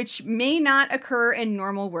 which may not occur in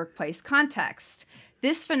normal workplace contexts.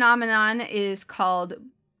 This phenomenon is called...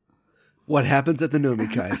 What happens at the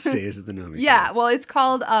nomikai stays at the nomikai. Yeah, well, it's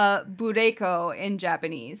called bureko in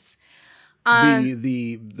Japanese.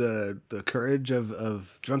 The courage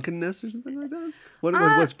of drunkenness or something like that?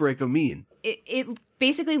 What's bureko mean? It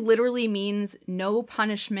basically literally means no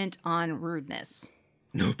punishment on rudeness.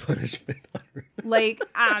 No punishment on rudeness. Like,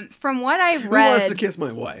 from what I've Who read... wants to kiss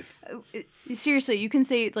my wife? Seriously, you can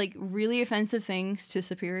say, like, really offensive things to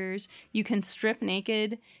superiors. You can strip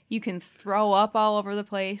naked. You can throw up all over the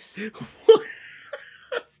place.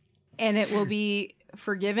 And it will be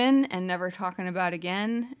forgiven and never talking about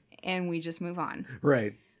again. And we just move on.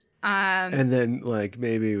 Right. And then, like,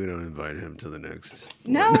 maybe we don't invite him to the next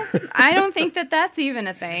No, one. I don't think that that's even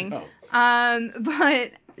a thing. Oh.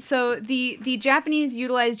 But so the Japanese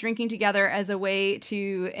utilize drinking together as a way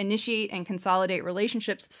to initiate and consolidate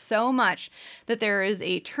relationships so much that there is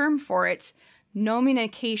a term for it,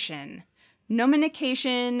 nominication.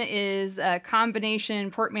 Nominication is a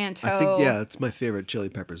combination portmanteau. I think, yeah, it's my favorite Chili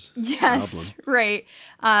Peppers Yes, album. right.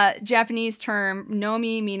 Japanese term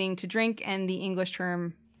nomi meaning to drink, and the English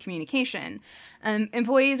term communication.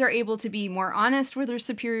 Employees are able to be more honest with their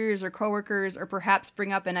superiors or coworkers, or perhaps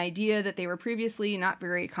bring up an idea that they were previously not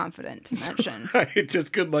very confident to mention.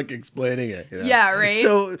 Just good luck explaining it. You know? Yeah, right.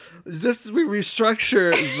 So we restructure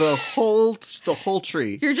the whole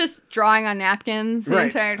tree. You're just drawing on napkins the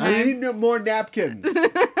entire time. I need more napkins.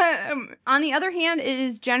 On the other hand, it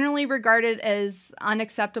is generally regarded as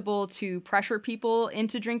unacceptable to pressure people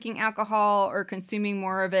into drinking alcohol or consuming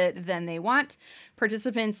more of it than they want.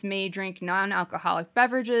 Participants may drink non-alcoholic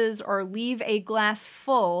beverages or leave a glass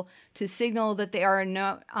full to signal that they are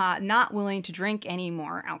not willing to drink any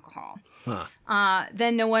more alcohol.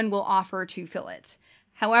 Then no one will offer to fill it.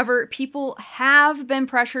 However, people have been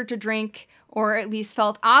pressured to drink, or at least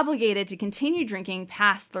felt obligated to continue drinking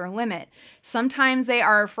past their limit. Sometimes they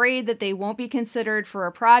are afraid that they won't be considered for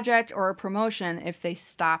a project or a promotion if they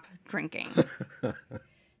stop drinking.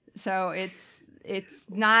 So it's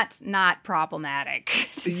not problematic,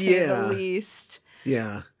 to say the least.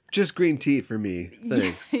 Yeah. Just green tea for me.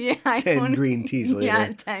 Thanks. Yeah, 10 green teas later.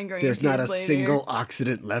 Yeah, 10 green There's teas not a later. single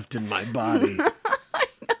oxidant left in my body.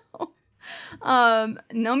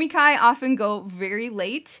 Nomikai often go very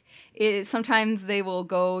late. Sometimes they will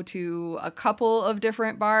go to a couple of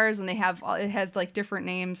different bars, and it has like different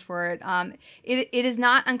names for it. It is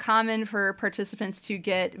not uncommon for participants to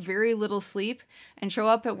get very little sleep and show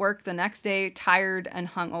up at work the next day tired and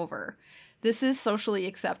hungover. This is socially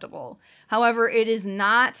acceptable. However, it is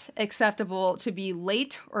not acceptable to be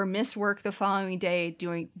late or miss work the following day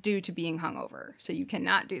due to being hungover. So you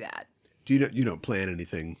cannot do that. You don't plan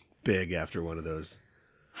anything big after one of those?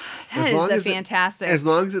 That is a fantastic. As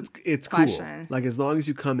long as it's cool. question. Like as long as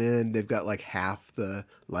you come in, they've got like half the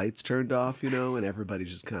lights turned off, and everybody's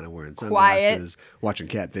just kind of wearing sunglasses, watching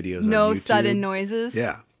cat videos. no on YouTube. sudden noises.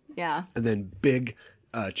 Yeah, Yeah. and then big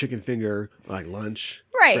chicken finger like lunch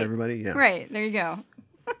Right. for everybody. Yeah, Right. There you go.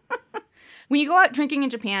 When you go out drinking in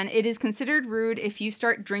Japan, it is considered rude if you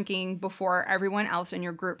start drinking before everyone else in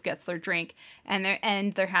your group gets their drink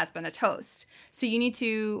and there has been a toast. So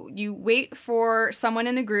you wait for someone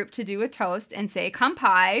in the group to do a toast and say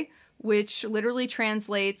kanpai, which literally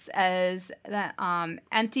translates as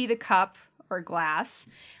empty the cup or glass,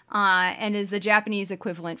 and is the Japanese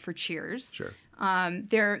equivalent for cheers. Sure.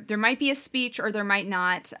 There might be a speech or there might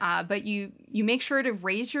not, but you make sure to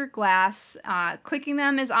raise your glass. Clicking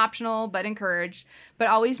them is optional but encouraged. But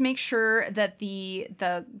always make sure that the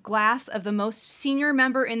glass of the most senior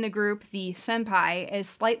member in the group, the senpai, is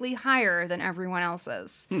slightly higher than everyone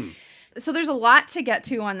else's. So there's a lot to get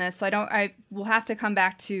to on this. I will have to come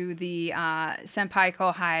back to the senpai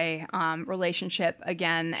kohai relationship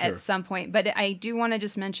again at some point. But I do want to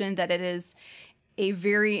just mention that it is a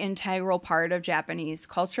very integral part of Japanese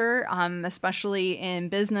culture, especially in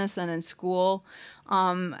business and in school,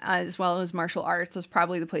 as well as martial arts. Those are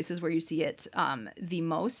probably the places where you see it the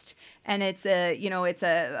most. And it's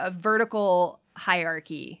a vertical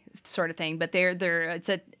hierarchy sort of thing, but it's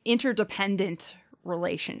an interdependent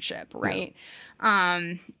relationship, right?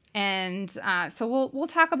 Yeah. So we'll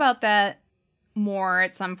talk about that more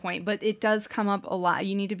at some point, but it does come up a lot.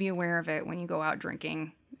 You need to be aware of it when you go out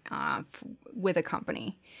drinking with a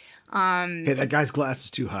company. Hey, that guy's glass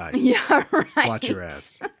is too high. Yeah, right. Watch your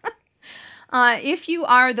ass. If you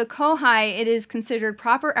are the kohai, it is considered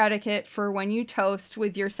proper etiquette for when you toast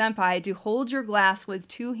with your senpai to hold your glass with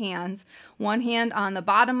two hands, one hand on the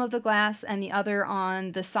bottom of the glass and the other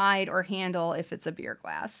on the side or handle if it's a beer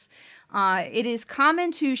glass. It is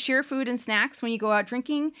common to share food and snacks when you go out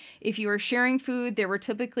drinking. If you are sharing food, there would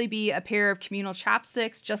typically be a pair of communal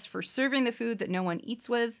chopsticks just for serving the food that no one eats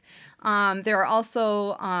with. There are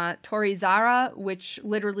also torizara, which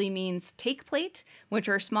literally means take plate, which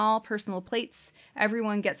are small personal plates.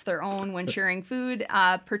 Everyone gets their own when sharing food,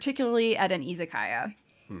 particularly at an izakaya.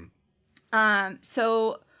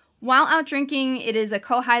 So while out drinking, it is a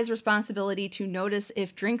kohai's responsibility to notice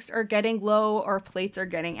if drinks are getting low or plates are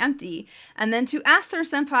getting empty, and then to ask their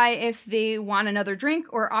senpai if they want another drink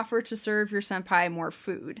or offer to serve your senpai more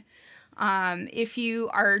food. If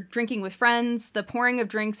you are drinking with friends, the pouring of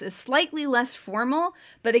drinks is slightly less formal,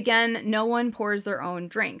 but again, no one pours their own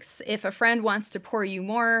drinks. If a friend wants to pour you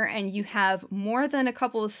more and you have more than a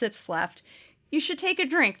couple of sips left, you should take a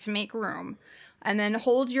drink to make room. And then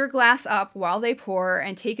hold your glass up while they pour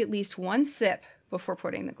and take at least one sip before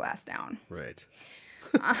putting the glass down. Right.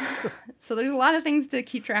 So there's a lot of things to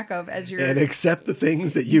keep track of as you're And accept the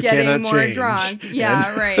things that you getting cannot more change. drunk.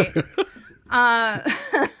 Yeah, right.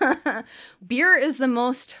 Beer is the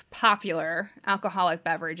most popular alcoholic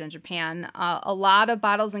beverage in Japan. A lot of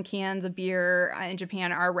bottles and cans of beer in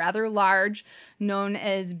Japan are rather large, known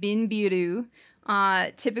as binbiru.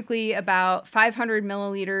 Typically about 500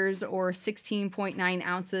 milliliters or 16.9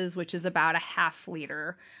 ounces, which is about a half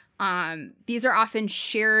liter. These are often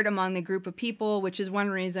shared among the group of people, which is one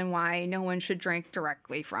reason why no one should drink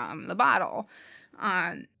directly from the bottle.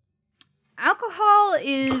 Alcohol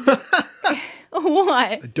is...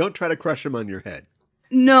 What? Don't try to crush them on your head.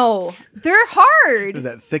 No, they're hard. They're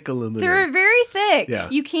that thick aluminum. They're very thick. Yeah.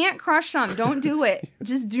 You can't crush them. Don't do it.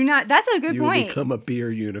 Just do not. That's a good you point. will become a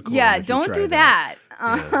beer unicorn. Yeah, if you don't try do that.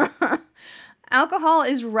 Yeah. Alcohol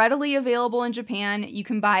is readily available in Japan. You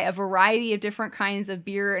can buy a variety of different kinds of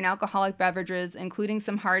beer and alcoholic beverages, including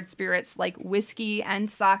some hard spirits like whiskey and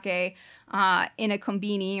sake in a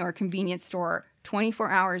kombini or convenience store 24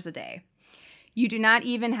 hours a day. You do not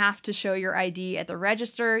even have to show your ID at the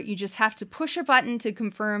register. You just have to push a button to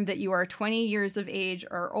confirm that you are 20 years of age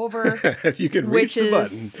or over. If you can reach the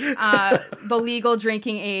is, button. The legal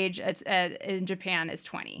drinking age in Japan is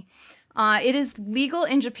 20. It is legal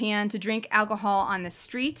in Japan to drink alcohol on the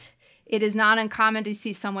street. It is not uncommon to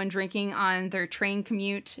see someone drinking on their train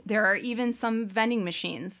commute. There are even some vending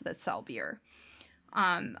machines that sell beer.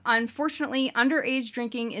 Unfortunately, underage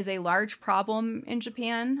drinking is a large problem in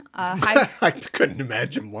Japan. I couldn't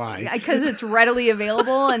imagine why. Because it's readily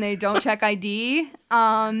available and they don't check ID.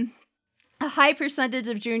 A high percentage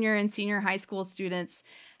of junior and senior high school students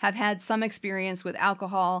have had some experience with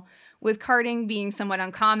alcohol, with carting being somewhat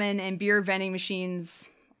uncommon and beer vending machines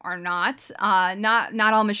are not.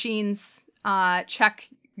 Not all machines check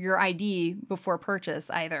your ID before purchase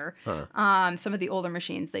either. Some of the older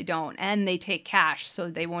machines, they don't. And they take cash, so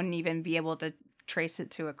they won't even be able to trace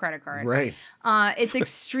it to a credit card. Right. It's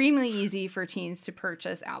extremely easy for teens to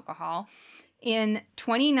purchase alcohol. In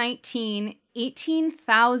 2019,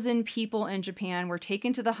 18,000 people in Japan were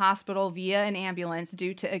taken to the hospital via an ambulance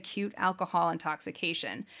due to acute alcohol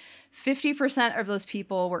intoxication. 50% of those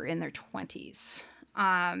people were in their 20s.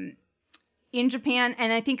 In Japan,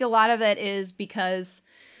 and I think a lot of it is because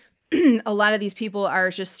a lot of these people are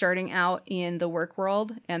just starting out in the work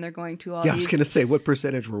world, and they're going to all Yeah, I these... was going to say, what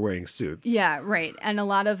percentage were wearing suits? Yeah, right. And a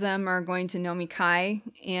lot of them are going to Nomikai,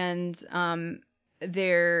 and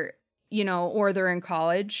they're, or they're in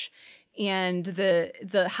college. And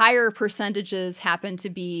the higher percentages happen to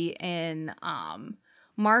be in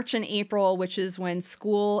March and April, which is when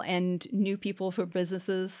school and new people for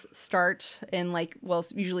businesses start in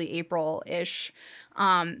usually April-ish.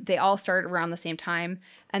 They all start around the same time.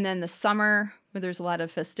 And then the summer, where there's a lot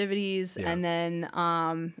of festivities. Yeah. And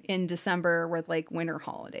then in December with winter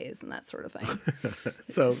holidays and that sort of thing.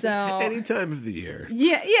 so any time of the year.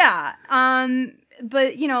 Yeah.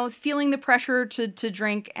 But, feeling the pressure to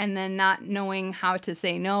drink and then not knowing how to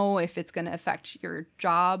say no if it's going to affect your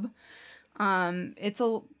job. It's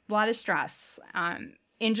a lot of stress.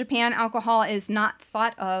 In Japan, alcohol is not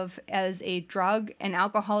thought of as a drug, and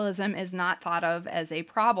alcoholism is not thought of as a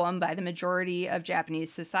problem by the majority of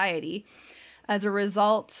Japanese society. As a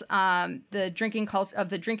result, the drinking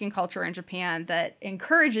culture in Japan that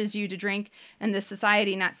encourages you to drink, and the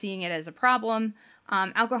society not seeing it as a problem,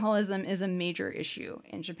 alcoholism is a major issue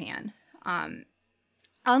in Japan.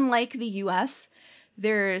 Unlike the U.S.,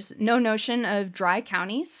 there's no notion of dry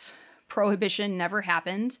counties. Prohibition never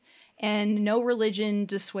happened, and no religion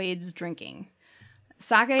dissuades drinking.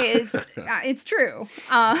 Sake is, it's true.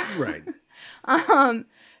 Right.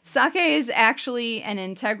 Sake is actually an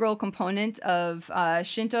integral component of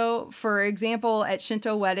Shinto. For example, at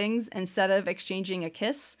Shinto weddings, instead of exchanging a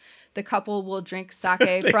kiss, the couple will drink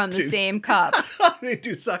sake from the same cup. They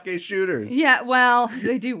do sake shooters. Yeah, well,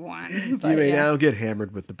 they do one. But You may now get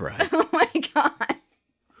hammered with the bride. Oh my God.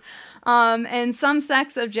 And some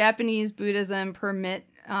sects of Japanese Buddhism permit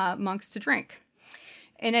monks to drink.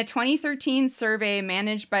 In a 2013 survey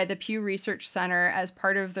managed by the Pew Research Center as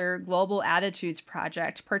part of their Global Attitudes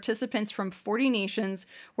Project, participants from 40 nations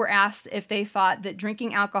were asked if they thought that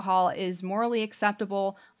drinking alcohol is morally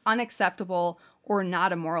acceptable, unacceptable, or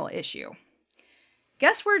not a moral issue.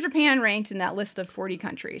 Guess where Japan ranked in that list of 40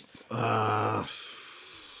 countries? I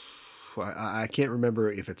can't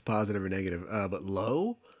remember if it's positive or negative, but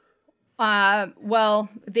low? Well,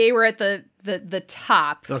 they were at the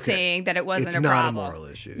top, Okay. saying that it wasn't It's a not problem. a moral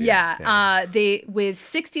issue. Yeah. They with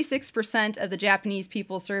 66% of the Japanese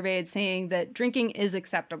people surveyed saying that drinking is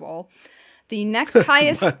acceptable. The next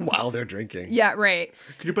highest. While they're drinking. Yeah, right.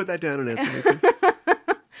 Could you put that down and answer me?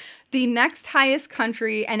 The next highest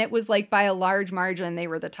country, and it was by a large margin, they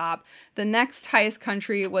were the top. The next highest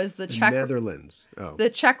country was the Netherlands. Oh, the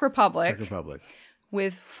Czech Republic, Czech Republic.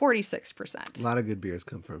 with 46%. A lot of good beers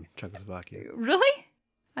come from Czechoslovakia. Really?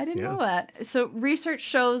 I didn't Yeah. know that. So research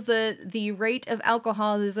shows that the rate of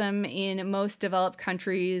alcoholism in most developed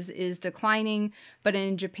countries is declining, but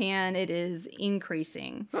in Japan it is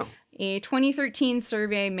increasing. Oh. A 2013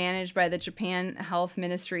 survey managed by the Japan Health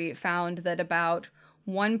Ministry found that about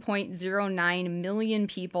 1.09 million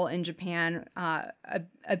people in Japan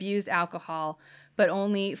abused alcohol, but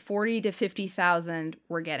only 40 to 50,000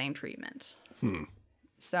 were getting treatment.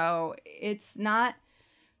 So it's not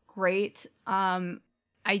great. I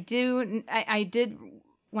did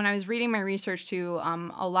when I was reading my research too.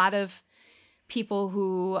 A lot of people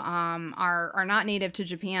who are not native to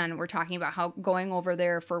Japan were talking about how going over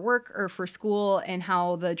there for work or for school and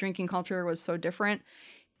how the drinking culture was so different,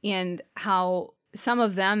 and how some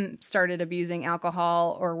of them started abusing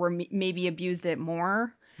alcohol or were maybe abused it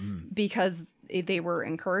more because they were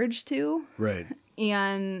encouraged to. Right.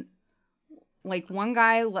 And one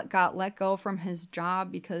guy got let go from his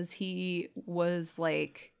job because he was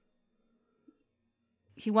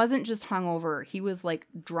he wasn't just hungover. He was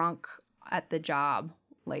drunk at the job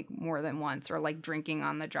more than once, or drinking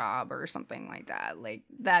on the job or something like that.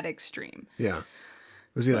 That extreme. Yeah.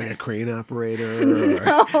 Was he a crane operator?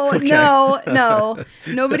 No, Okay. no.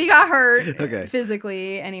 Nobody got hurt Okay.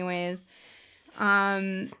 physically anyways.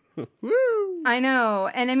 Woo! I know.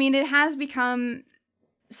 And I mean, it has become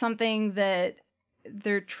something that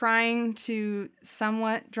they're trying to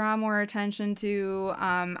somewhat draw more attention to.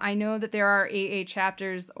 I know that there are AA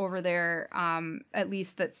chapters over there, at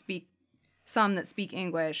least that speak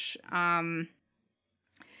English.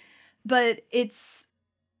 But it's,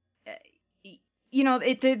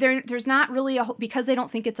 there's not really because they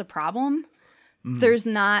don't think it's a problem. there's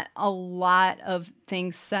not a lot of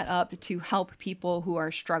things set up to help people who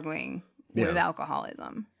are struggling with Yeah.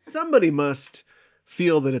 alcoholism. Somebody must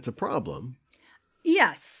feel that it's a problem.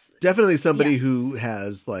 Yes. Definitely somebody Yes. who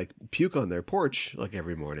has like puke on their porch like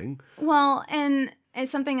every morning. Well, and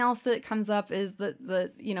something else that comes up is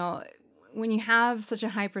that you know, when you have such a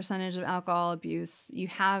high percentage of alcohol abuse, you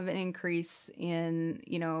have an increase in,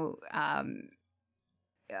 you know,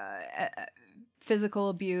 physical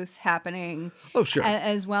abuse happening, Oh, sure.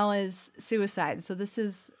 as well as suicide. So this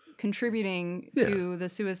is contributing to the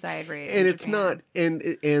suicide rate. And in it's Japan. not,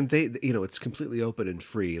 and they, you know, it's completely open and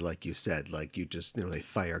free, like you said. Like you just, you know, they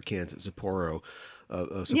fire cans at Sapporo,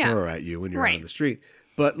 at you when you're out on Right. the street.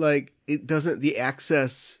 But like, it doesn't. The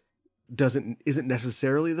access isn't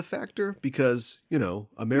necessarily the factor because you know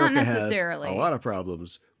America has necessarily. a lot of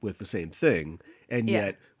problems with the same thing, and Yeah.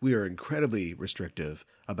 yet we are incredibly restrictive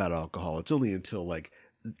about alcohol. It's only until like,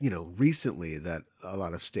 you know, recently that a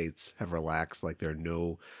lot of states have relaxed, like there are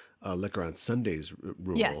no liquor on Sundays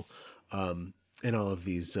rule. Yes. And all of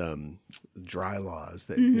these dry laws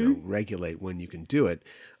that Mm-hmm. you know regulate when you can do it.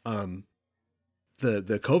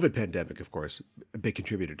 The COVID pandemic, of course, a big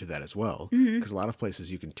contributor to that as well, Mm-hmm. because a lot of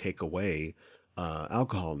places you can take away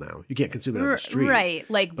alcohol now. You can't consume it on the street, Right,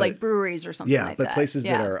 like breweries or something Yeah, like but that. places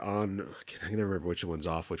Yeah. that are on, I can never remember which one's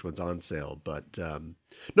off, which one's on sale. But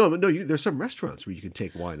no, there's some restaurants where you can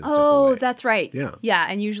take wine and stuff Oh, away. that's right. Yeah. Yeah,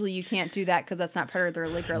 and usually you can't do that because that's not part of their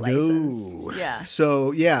liquor license. No. Yeah.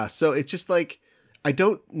 So it's just like I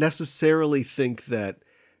don't necessarily think that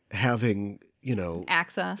having you know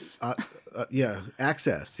Access.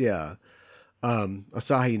 access,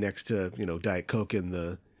 Asahi next to you know Diet Coke in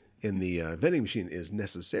the vending machine is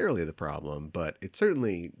necessarily the problem, but it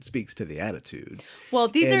certainly speaks to the attitude. Well,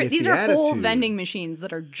 these and are if these the are whole attitude- vending machines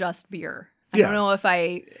that are just beer. I Yeah. don't know if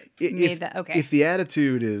I made If that. Okay. if the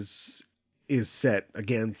attitude is set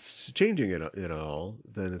against changing it at all,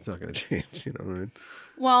 then it's not going to change. You know what I mean?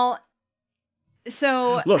 Well,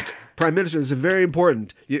 so Look, Prime Minister, this is very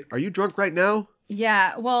important. Are you drunk right now?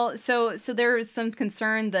 yeah, well, so there is some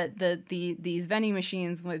concern that these vending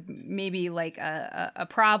machines would maybe like a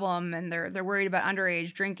problem, and they're worried about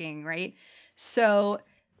underage drinking, right? So,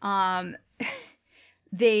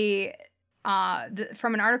 they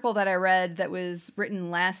from an article that I read that was written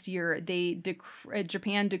last year,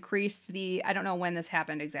 Japan decreased the, I don't know when this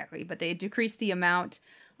happened exactly, but they decreased the amount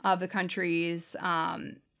of the country's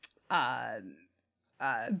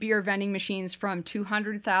beer vending machines from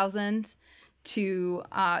 200,000 to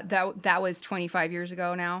that was 25 years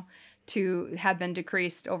ago now, to have been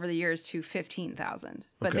decreased over the years to 15,000.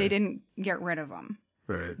 But Okay. they didn't get rid of them.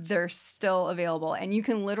 Right. They're still available, and you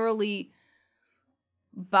can literally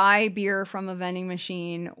buy beer from a vending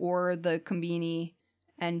machine or the kombini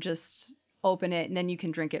and just open it, and then you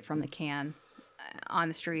can drink it from the can on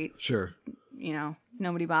the street. Sure. You know,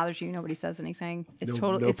 nobody bothers you, nobody says anything. It's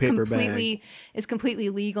No it's paper completely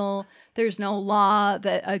legal. There's no law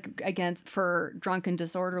that against for drunk and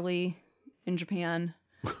disorderly in Japan.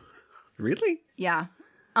 Really? Yeah.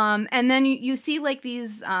 And then you see like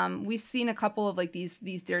these we've seen a couple of like these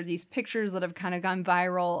there are these pictures that have kind of gone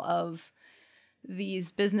viral of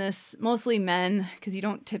these business, mostly men, because you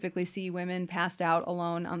don't typically see women passed out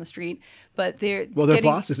alone on the street, but they're Well, their getting-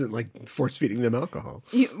 boss isn't like force feeding them alcohol.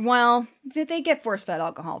 well, they get force fed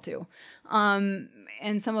alcohol too, and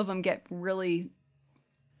some of them get really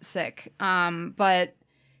sick. But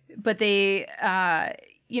they,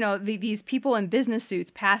 these people in business suits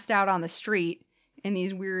passed out on the street in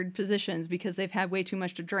these weird positions because they've had way too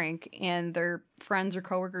much to drink, and their friends or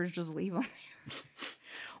coworkers just leave them there.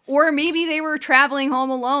 Or maybe they were traveling home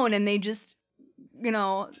alone and they just,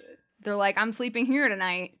 they're like, I'm sleeping here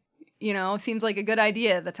tonight. Seems like a good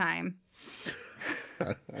idea at the time.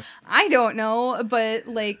 I don't know, but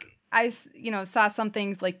like I saw some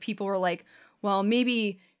things like people were like, well,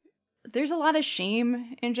 maybe there's a lot of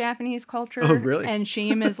shame in Japanese culture. Oh, really? And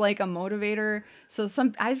shame is like a motivator. So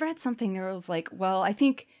I read something that was like, well, I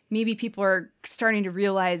think maybe people are starting to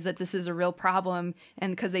realize that this is a real problem,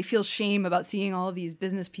 and because they feel shame about seeing all of these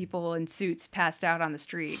business people in suits passed out on the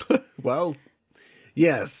street. Well,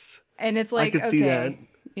 yes. And it's like, I could see that.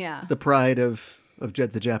 Yeah. The pride of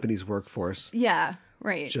the Japanese workforce, Yeah.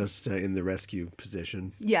 Right. just in the rescue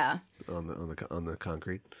position Yeah. on the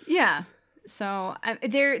concrete. Yeah. So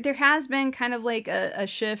there has been kind of like a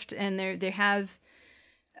shift, and there have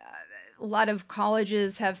a lot of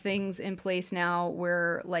colleges have things in place now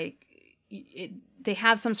where like they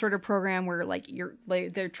have some sort of program where like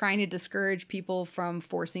they're trying to discourage people from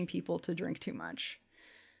forcing people to drink too much.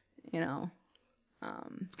 It's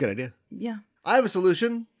a good idea. Yeah. I have a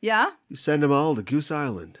solution. Yeah. You send them all to Goose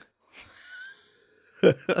Island.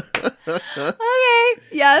 Okay.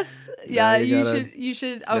 Yes. Yeah. you gotta- You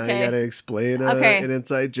should. Now you Okay. got to explain Okay. an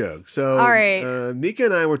inside joke. So, All right. Mika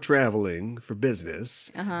and I were traveling for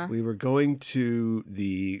business. Uh-huh. We were going to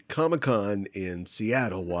the Comic-Con in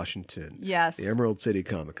Seattle, Washington. Yes. The Emerald City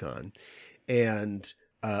Comic-Con. And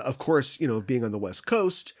of course, you know, being on the West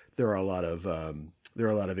Coast, there are a lot of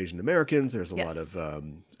Asian Americans. There's a lot Yes. of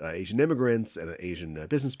Asian immigrants and Asian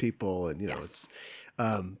business people, and you know, Yes.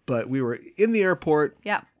 it's. But we were in the airport.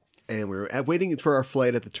 Yeah. And we were waiting for our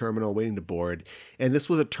flight at the terminal, waiting to board. And this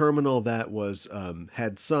was a terminal that was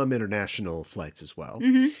had some international flights as well.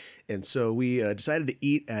 Mm-hmm. And so we decided to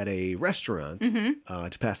eat at a restaurant Mm-hmm.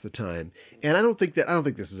 to pass the time. And I don't think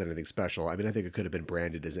this is anything special. I mean, I think it could have been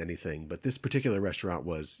branded as anything, but this particular restaurant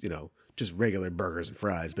was, you know, just regular burgers and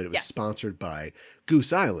fries. But it was Yes. sponsored by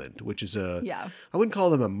Goose Island, which is Yeah. I wouldn't call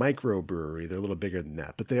them a microbrewery. They're a little bigger than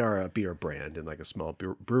that, but they are a beer brand and like a small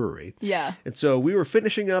brewery. Yeah. And so we were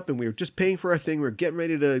finishing up and we were just paying for our thing. We were getting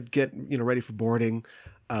ready to get, you know, ready for boarding.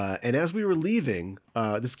 And as we were leaving,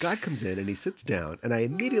 this guy comes in and he sits down, and I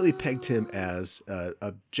immediately pegged him as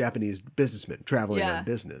a Japanese businessman traveling Yeah. on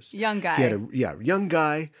business. Young guy. He had young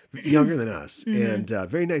guy, younger than us, Mm-hmm. and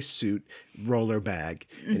very nice suit, roller bag.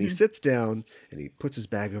 And he sits down and he puts his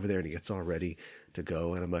bag over there and he gets all ready to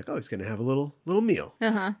go. And I'm like, oh, he's going to have a little meal.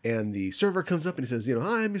 Uh-huh. And the server comes up and he says, you know,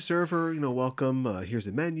 hi, I'm your server. You know, welcome. Here's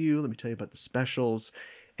the menu. Let me tell you about the specials.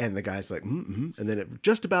 And the guy's like, mm-hmm. And then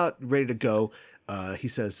just about ready to go, he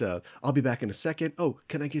says, I'll be back in a second. Oh,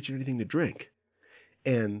 can I get you anything to drink?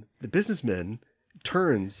 And the businessman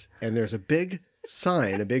turns and there's a big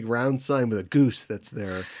sign, a big round sign with a goose that's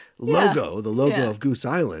their logo, the logo Yeah. of Goose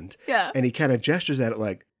Island. Yeah. And he kind of gestures at it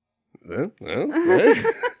like,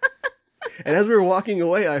 And as we were walking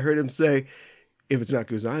away, I heard him say, if it's not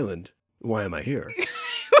Goose Island, why am I here? Which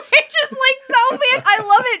is like so bad. I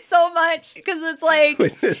love it so much because it's like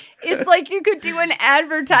it's like you could do an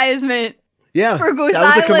advertisement. Yeah, For Goose that was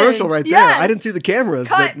a Island. commercial right there. Yes. I didn't see the cameras,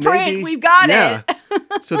 Cut, but print, maybe we've got yeah.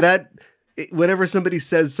 it. So that whenever somebody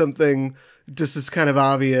says something just is kind of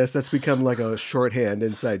obvious, that's become like a shorthand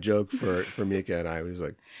inside joke for Mika and I. Was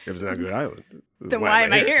like, if it's not Goose Island, Then why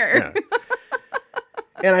am I here? Yeah.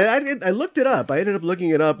 And I looked it up. I ended up looking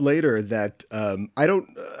it up later. That I don't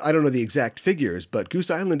know the exact figures, but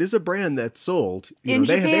Goose Island is a brand that's sold. In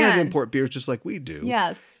they have Japan. import beers just like we do.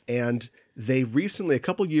 Yes. And they recently, a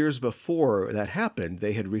couple years before that happened,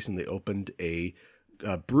 they had recently opened a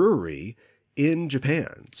brewery in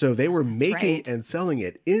Japan. So they were making right. and selling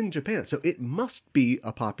it in Japan. So it must be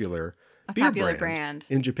a popular beer popular brand.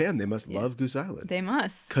 in Japan. They must love Goose Island. They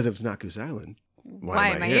must. Because if it's not Goose Island, Why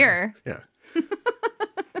am I here? Yeah.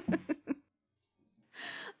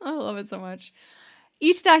 I love it so much.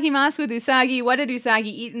 Itadakimasu with Usagi. What did Usagi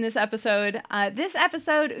eat in this episode? This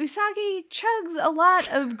episode, Usagi chugs a lot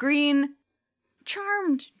of green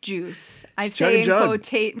charmed juice. I say in Chug-a-jug.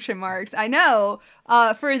 quotation marks. I know.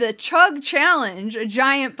 For the chug challenge, a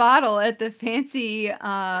giant bottle at the fancy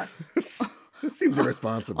It seems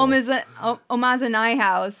irresponsible. Omazanai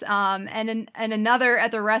house, and another at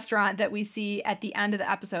the restaurant that we see at the end of the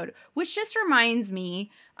episode, which just reminds me,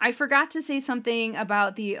 I forgot to say something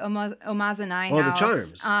about the Omazanai house.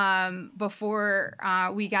 The charms. Before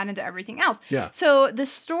we got into everything else. Yeah. So the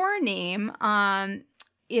store name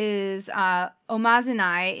is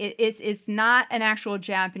Omazanai. It's not an actual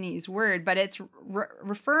Japanese word, but it's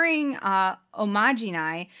referring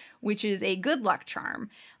omajinai, which is a good luck charm.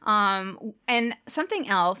 And something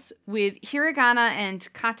else with hiragana and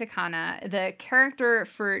katakana, the character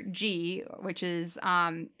for G, which is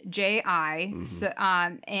J-I, so,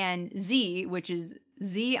 and Z, which is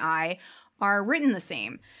Z-I, are written the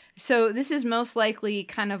same. So this is most likely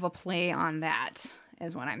kind of a play on that,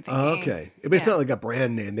 is what I'm thinking. Okay. But it's Yeah. not like a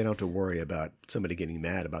brand name. They don't have to worry about somebody getting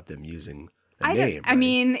mad about them using the I name.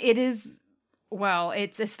 mean, it is. Well,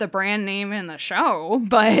 it's the brand name in the show,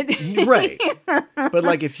 but Right. But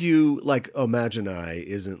like if you like Omajinai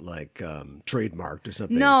isn't like trademarked or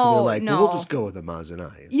something. So No, they're like, well, we'll no. just go with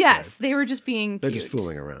Omazanai. Yes, they were just being cute. They're just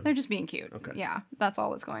fooling around. They're just being cute. Okay. Yeah, that's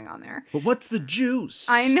all that's going on there. But what's the juice?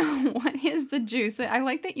 I know. What is the juice? I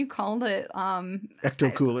like that you called it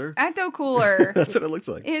Ecto Cooler. Ecto Cooler. That's what it looks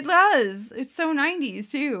like. It does. It's so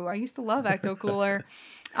 90s too. I used to love Ecto Cooler.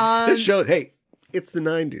 This show, hey, it's the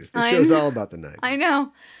 90s. This I show's know. all about the 90s. I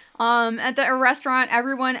know. At the restaurant,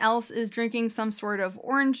 everyone else is drinking some sort of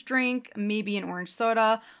orange drink, maybe an orange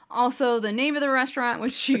soda. Also, the name of the restaurant,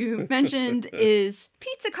 which you mentioned, is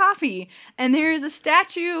Pizza Coffee. And there's a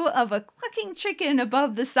statue of a clucking chicken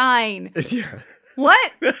above the sign. Yeah.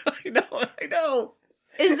 What? I know.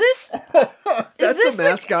 Is this That's this the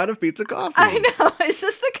mascot of Pizza Coffee. I know. Is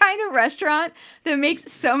this the kind of restaurant that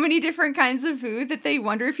makes so many different kinds of food that they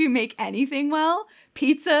wonder if you make anything well?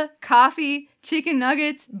 Pizza, coffee, chicken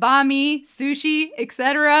nuggets, banh mi, sushi,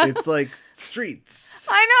 etc. It's like Streets.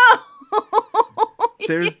 I know.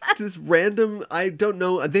 There's this random, I don't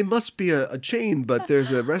know, they must be a chain, but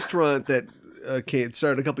there's a restaurant that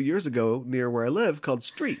started a couple years ago near where I live called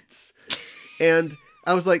Streets. And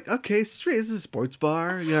I was like, okay, Streets, this is a sports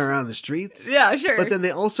bar, around the streets. Yeah, sure. But then they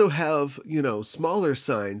also have, smaller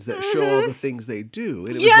signs that show all the things they do.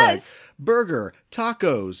 And it was Yes. like burger,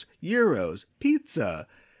 tacos, gyros, pizza,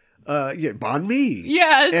 banh mi.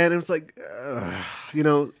 Yes. And it was like,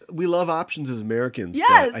 we love options as Americans.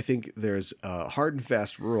 Yes. But I think there's a hard and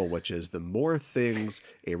fast rule, which is the more things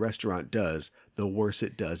a restaurant does, the worse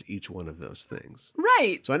it does each one of those things.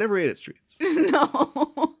 Right. So I never ate at Streets.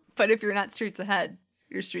 No. But if you're not streets ahead,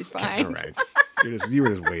 you're streets behind. All right. You were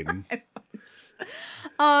just waiting.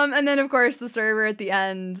 And then, of course, the server at the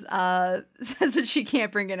end says that she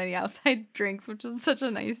can't bring in any outside drinks, which is such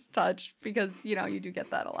a nice touch because, you do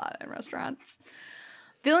get that a lot in restaurants.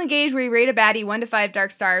 Feeling Gauge, we rate a baddie 1 to 5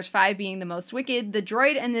 dark stars, 5 being the most wicked. The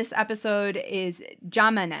droid in this episode is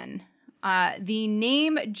Jamanen. The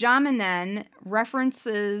name Jamanen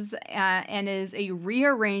references and is a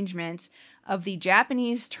rearrangement of the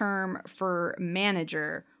Japanese term for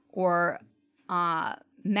manager or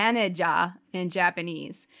manager in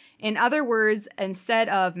Japanese. In other words, instead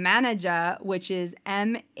of manager, which is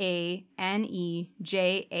Manejaa,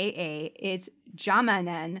 it's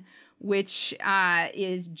Jamanen, which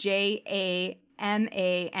is Jamane.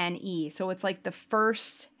 So it's like the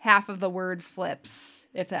first half of the word flips,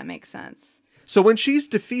 if that makes sense. So when she's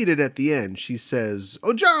defeated at the end, she says,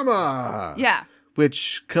 Ojama! Yeah.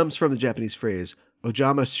 Which comes from the Japanese phrase,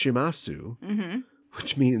 Ojama shimasu,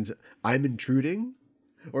 which means I'm intruding,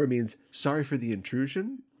 or it means sorry for the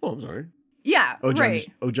intrusion. Oh, I'm sorry. Yeah,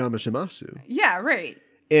 right. Ojama shimasu. Yeah, right.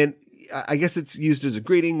 And I guess it's used as a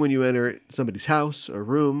greeting when you enter somebody's house or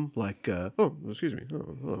room, like, oh, excuse me.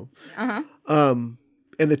 Oh, hello. Uh-huh.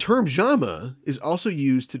 And the term jama is also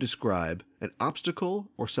used to describe an obstacle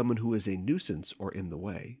or someone who is a nuisance or in the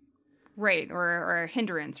way. Right, or a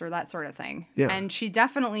hindrance or that sort of thing. Yeah. And she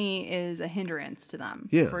definitely is a hindrance to them,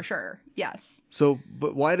 for sure. Yes. So,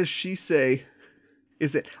 but why does she say,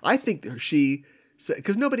 I think she,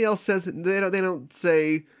 because nobody else says it, they don't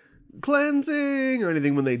say cleansing or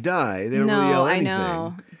anything when they die. They don't really yell anything. I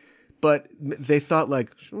know. But they thought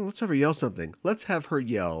like, let's have her yell something. Let's have her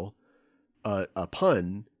yell a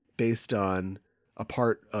pun based on a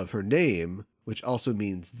part of her name, which also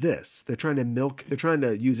means this. They're trying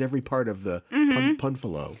to use every part of the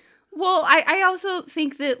punfalo. Well, I also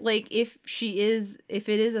think that like if it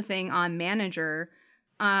is a thing on manager,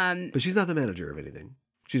 but she's not the manager of anything.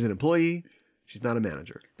 She's an employee. She's not a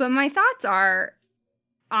manager. But my thoughts are,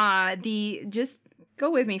 just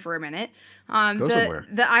go with me for a minute. Somewhere.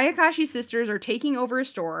 The Ayakashi sisters are taking over a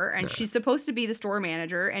store, and she's supposed to be the store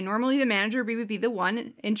manager. And normally the manager would be the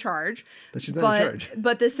one in charge. But she's not in charge.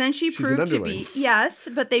 But the Senshi proved to underling.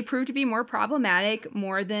 be but they proved to be more problematic,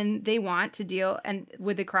 more than they want to deal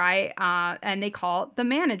with the cry. And they call the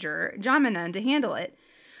manager Jamanen to handle it.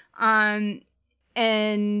 And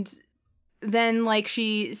then like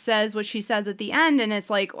she says what she says at the end, and it's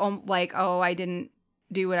like I didn't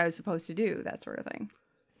do what I was supposed to do, that sort of thing.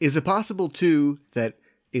 Is it possible too that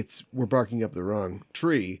we're barking up the wrong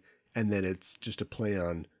tree, and then it's just a play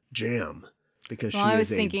on jam because I was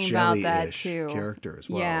she is thinking a about that jelly-ish too. character as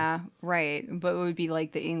well. Yeah, right. But it would be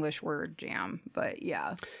like the English word jam. But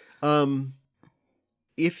yeah.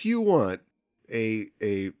 If you want a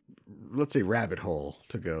let's say rabbit hole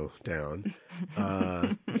to go down,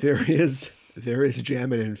 there is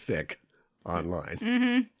Jammin' and Fic online.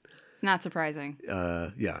 Mm-hmm. It's not surprising.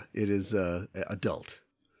 Yeah, it is adult.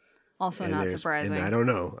 Also and not surprising. And I don't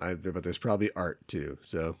know, but there's probably art too.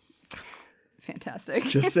 So fantastic.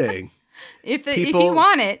 Just saying. if you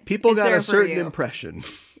want it, people got a certain you. impression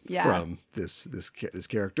from this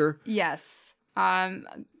character. Yes.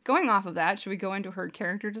 Going off of that, should we go into her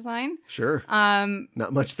character design? Sure.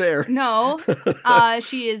 Not much there. No.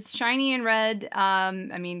 She is shiny and red.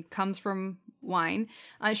 Comes from wine.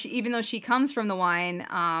 Even though she comes from the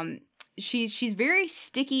wine, she's very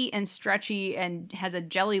sticky and stretchy and has a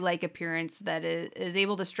jelly-like appearance that is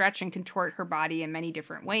able to stretch and contort her body in many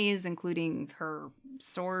different ways, including her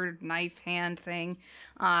sword, knife, hand thing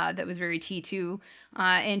that was very T2.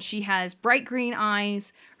 And she has bright green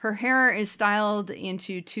eyes. Her hair is styled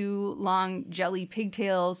into 2 long jelly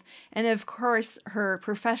pigtails. And of course, her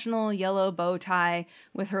professional yellow bow tie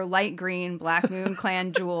with her light green Black Moon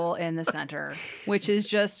Clan jewel in the center, which is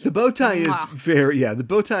just... The bow tie is mwah. the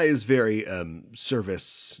bow tie is very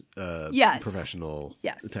service Yes. professional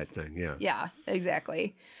Yes. type thing. Yeah. Yeah,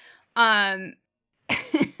 exactly.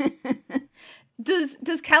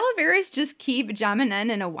 Does Calaveras just keep Jamanen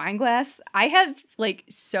in a wine glass? I have like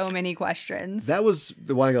so many questions. That was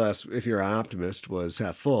the wine glass, if you're an optimist, was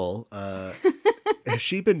half full. Has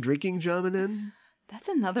she been drinking Jamanin? That's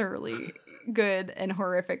another really good and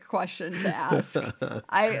horrific question to ask.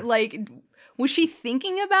 Was she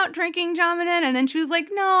thinking about drinking Jamanin and then she was like,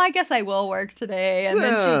 no, I guess I will work today. And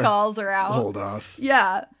then she calls her out. Hold off.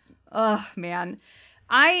 Yeah. Oh, man.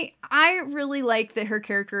 I really like that her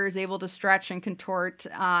character is able to stretch and contort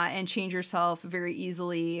and change herself very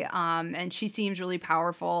easily. And she seems really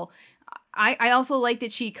powerful. I also like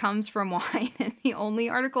that she comes from wine and the only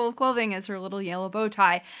article of clothing is her little yellow bow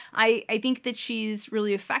tie. I think that she's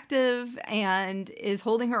really effective and is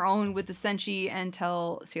holding her own with the Senshi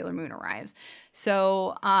until Sailor Moon arrives.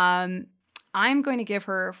 So I'm going to give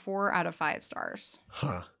her 4 out of 5 stars.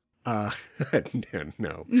 Huh.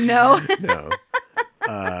 No. No? No.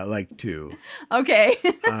 Like 2. Okay.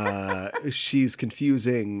 She's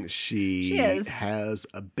confusing. She is. has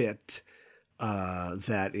a bit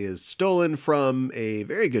that is stolen from a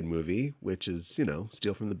very good movie, which is,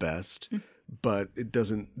 Steal from the Best, but it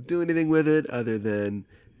doesn't do anything with it other than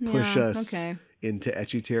push us into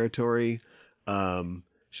ecchi territory.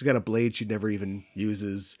 She's got a blade she never even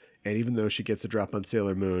uses. And even though she gets a drop on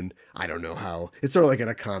Sailor Moon, I don't know how. It's sort of like in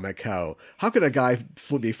a comic, how could a guy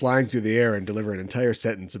be flying through the air and deliver an entire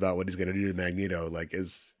sentence about what he's going to do to Magneto? Like,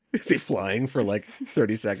 is he flying for like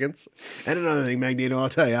 30 seconds? And another thing, Magneto, I'll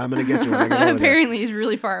tell you, I'm going to get you when I get over there. Apparently he's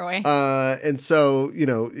really far away. And so,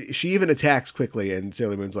 she even attacks quickly, and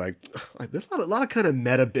Sailor Moon's like, there's a lot of kind of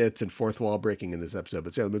meta bits and fourth wall breaking in this episode,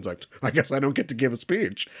 but Sailor Moon's like, I guess I don't get to give a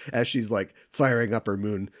speech, as she's like firing up her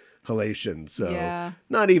moon halation. So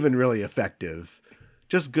not even really effective.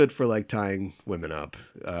 Just good for like tying women up.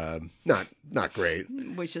 Not great.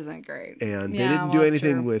 Which isn't great. And they didn't do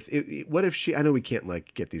anything with it. What if she, I know we can't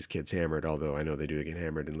like get these kids hammered, although I know they do get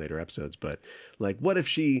hammered in later episodes, but like what if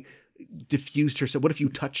she diffused herself? What if you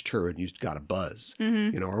touched her and you got a buzz?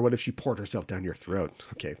 Or what if she poured herself down your throat?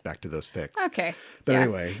 Okay, back to those fics. Okay. But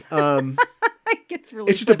anyway, it gets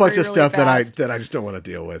really it's just a bunch of really stuff fast. that I just don't want to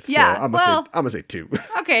deal with. Yeah, so I'm gonna say 2.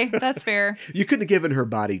 Okay, that's fair. You couldn't have given her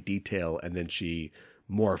body detail and then she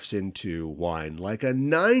morphs into wine like a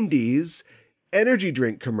 90s energy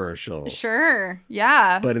drink commercial. Sure.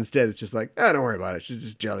 Yeah. But instead it's just like, don't worry about it. She's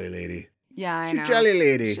just jelly lady. Yeah, I She's know. jelly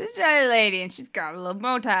lady. She's a jelly lady, and she's got a little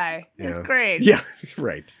bow tie. It's great. Yeah,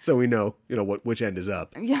 right. So we know, which end is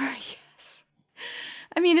up. Yeah, yes.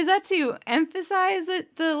 I mean, is that to emphasize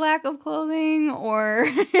the lack of clothing, or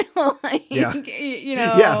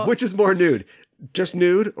Yeah, which is more nude? Just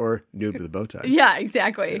nude or nude with a bow tie? Yeah,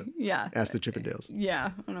 exactly. Yeah. Ask the Chippendales. Yeah,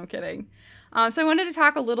 no kidding. So I wanted to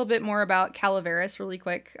talk a little bit more about Calaveras really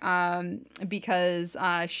quick, because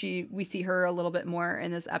we see her a little bit more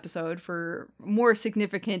in this episode for more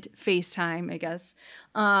significant face time, I guess.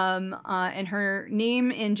 And her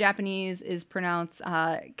name in Japanese is pronounced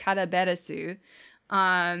Kadaberasu.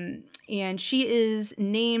 And she is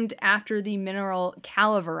named after the mineral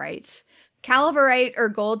calaverite. Calaverite or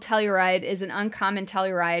gold telluride is an uncommon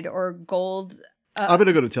telluride or gold. I'm going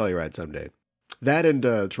to go to Telluride someday. That and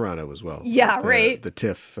Toronto as well. Yeah, right. The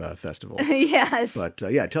TIFF festival. Yes. But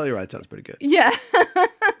Telluride sounds pretty good. Yeah.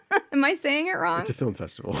 Am I saying it wrong? It's a film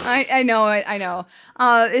festival. I know it. I know.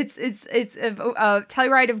 It's a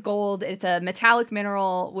telluride of gold. It's a metallic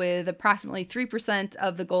mineral with approximately 3%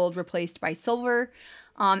 of the gold replaced by silver.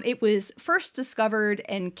 It was first discovered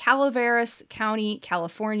in Calaveras County,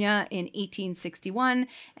 California in 1861,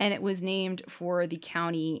 and it was named for the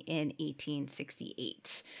county in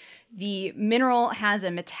 1868. The mineral has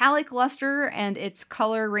a metallic luster, and its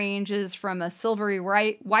color ranges from a silvery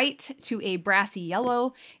white to a brassy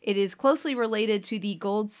yellow. It is closely related to the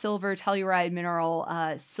gold-silver telluride mineral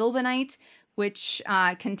sylvanite, which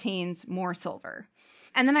contains more silver.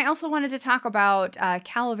 And then I also wanted to talk about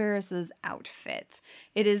Calaveras' outfit.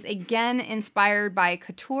 It is again inspired by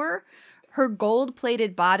couture. Her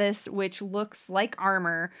gold-plated bodice, which looks like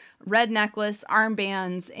armor, red necklace,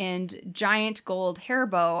 armbands, and giant gold hair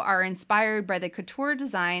bow are inspired by the couture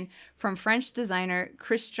design from French designer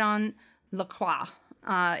Christian Lacroix,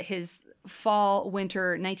 his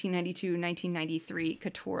fall-winter 1992-1993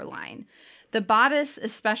 couture line. The bodice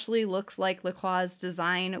especially looks like Lacroix's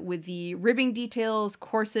design with the ribbing details,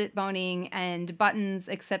 corset boning, and buttons,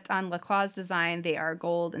 except on Lacroix's design, they are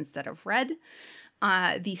gold instead of red.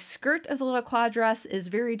 The skirt of the Lacroix dress is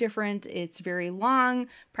very different. It's very long,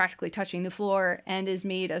 practically touching the floor, and is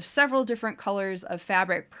made of several different colors of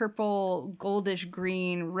fabric: purple, goldish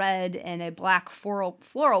green, red, and a black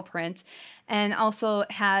floral print, and also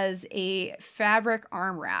has a fabric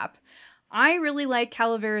arm wrap. I really like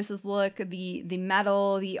Calaveras' look. The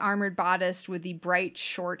metal, the armored bodice with the bright,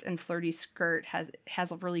 short, and flirty skirt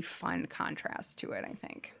has a really fun contrast to it, I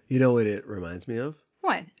think. You know what it reminds me of?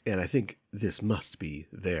 What? And I think this must be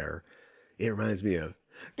there. It reminds me of...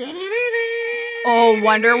 Oh,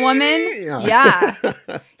 Wonder Woman? Yeah.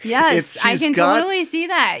 Yes, I can totally see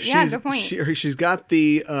that. Yeah, good point. She's got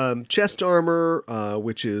the chest armor,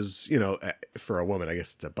 which is, for a woman, I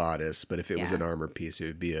guess it's a bodice, but if it was an armor piece, it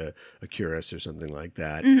would be a cuirass or something like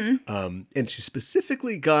that. Mm-hmm. And she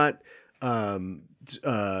specifically got arm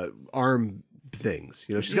things.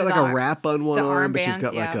 She's got like a wrap on one arm, but she's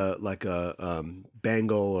got like a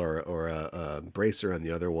bangle or a bracer on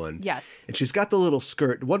the other one. Yes. And she's got the little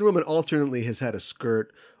skirt. Wonder Woman alternately has had a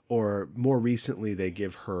skirt, or more recently they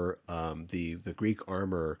give her the Greek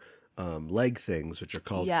armor leg things, which are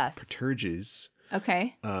called praetorges.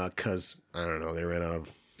 Okay. Because, I don't know, they ran out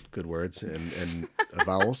of good words and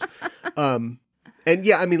vowels. And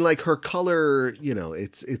yeah, I mean, like her color,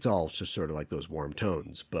 it's all just sort of like those warm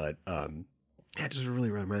tones, but it just really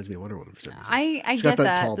reminds me of Wonder Woman for some reason. I get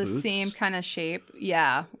that. The boots. Same kind of shape.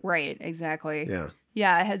 Yeah, right. Exactly. Yeah.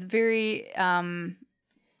 Yeah, it has very,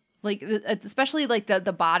 especially like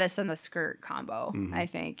the bodice and the skirt combo, I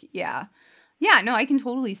think. Yeah. Yeah, no, I can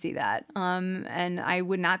totally see that. And I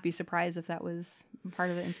would not be surprised if that was part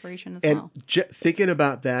of the inspiration as well. And thinking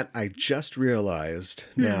about that, I just realized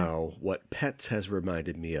now what Pets has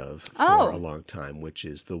reminded me of for a long time, which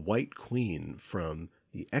is the White Queen from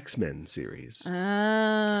the X-Men series.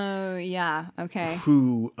 Oh, yeah. Okay.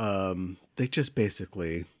 Who, they just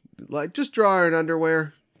basically, just draw her in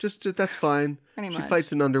underwear. That's fine. Pretty much. She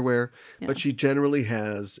fights in underwear, but she generally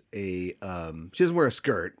has she doesn't wear a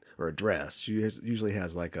skirt or a dress. She usually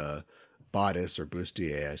has like a bodice or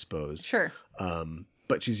bustier, I suppose. Sure.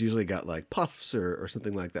 But she's usually got like puffs or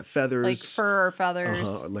something like that, feathers. Like fur or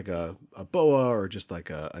feathers. Like a boa, or just like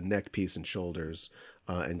a neck piece and shoulders.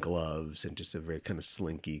 And gloves, and just a very kind of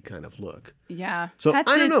slinky kind of look. Yeah. So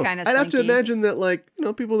Pets I don't know. I'd have to imagine that, like,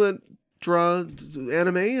 people that draw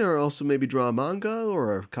anime or also maybe draw manga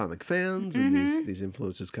or are comic fans, and these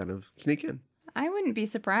influences kind of sneak in. I wouldn't be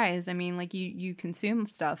surprised. I mean, like you consume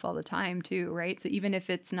stuff all the time too, right? So even if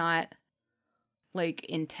it's not like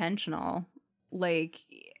intentional, like,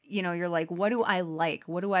 you're like, what do I like?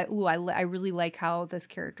 What do I really like how this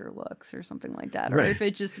character looks or something like that. Or if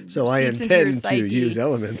it just so I intend to use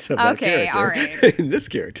elements of that character all right. in this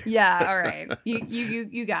character. Yeah, all right.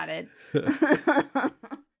 You got it.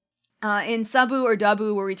 In Subu or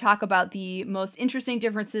Dubu, where we talk about the most interesting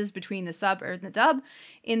differences between the sub or the dub.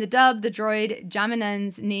 In the dub, the droid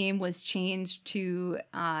Jaminen's name was changed to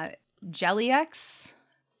Jelliex.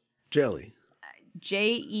 Jelly.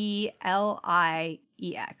 Jeliex.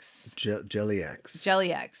 Jelliex.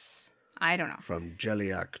 Jelliex. I don't know. From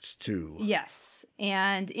Jelliex 2. Yes.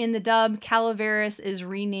 And in the dub, Calaveras is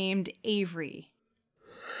renamed Avery.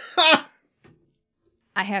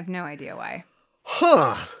 I have no idea why.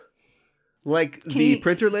 Huh. Like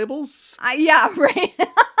printer labels? Yeah, right.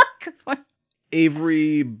 Good point.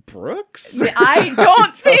 Avery Brooks? I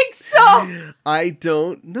don't think so. I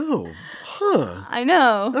don't know. Huh. I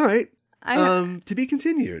know. All right. To be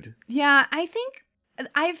continued. Yeah, I think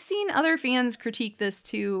I've seen other fans critique this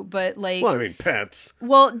too, but like... Well, I mean, Pets.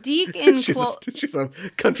 Well, Deke and... she's a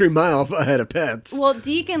country mile ahead of Pets. Well,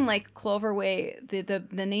 Deke and like Cloverway,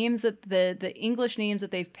 the names that the English names that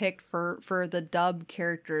they've picked for the dub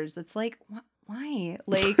characters, it's like, why?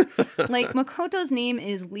 Like Makoto's name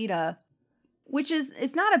is Lita, which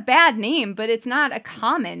it's not a bad name, but it's not a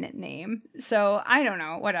common name. So I don't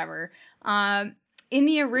know, whatever. In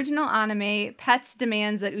the original anime, Pets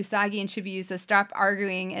demands that Usagi and Chibiusa stop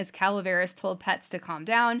arguing as Calaveras told Pets to calm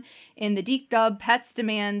down. In the Deke dub, Pets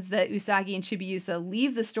demands that Usagi and Chibiusa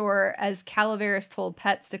leave the store as Calaveras told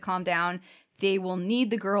Pets to calm down. They will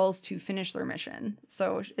need the girls to finish their mission.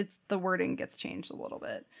 So the wording gets changed a little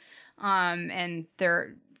bit. And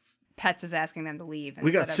Pets is asking them to leave.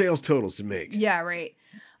 We got instead of- sales totals to make. Yeah, right.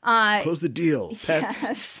 Close the deal, Pets.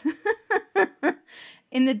 Yes.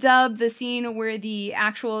 In the dub, the scene where the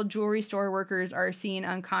actual jewelry store workers are seen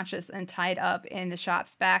unconscious and tied up in the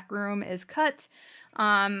shop's back room is cut.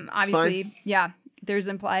 Obviously, yeah, there's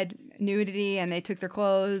implied nudity and they took their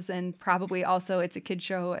clothes, and probably also it's a kid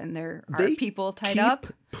show and there are people tied up.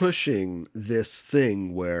 Pushing this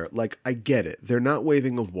thing where, like, I get it. They're not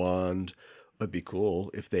waving a wand. It'd be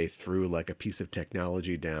cool if they threw like a piece of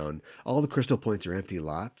technology down. All the crystal points are empty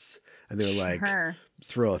lots, and they're like, Sure.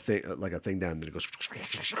 throw a thing down, and it goes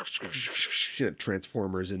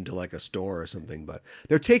transformers into like a store or something. But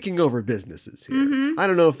they're taking over businesses here. I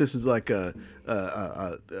don't know if this is like a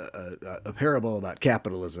parable about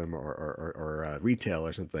capitalism or retail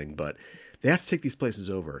or something, but they have to take these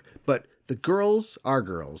places over. But the girls, our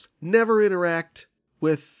girls, never interact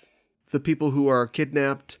with the people who are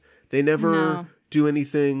kidnapped. They never do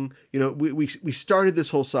anything. You know, we started this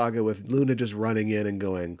whole saga with Luna just running in and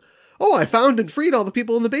going, "Oh, I found and freed all the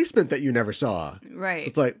people in the basement that you never saw." Right. So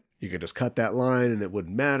it's like, you could just cut that line and it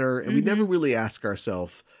wouldn't matter. And we never really ask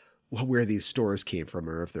ourselves where these stores came from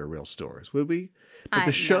or if they're real stores, would we? But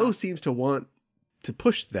the show seems to want to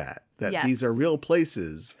push that Yes. these are real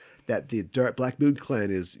places that the Black Moon Clan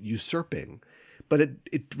is usurping. But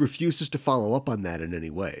it refuses to follow up on that in any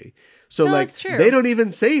way. So, No, like, it's true. they don't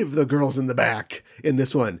even save the girls in the back in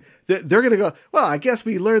this one. They're going to go, well, I guess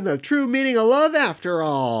we learned the true meaning of love after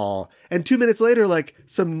all. And 2 minutes later, like,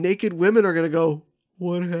 some naked women are going to go,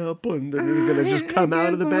 what happened? And they're going to just come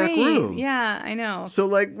out of the back room. Yeah, I know. So,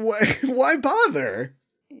 like, why bother?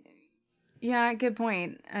 Yeah, good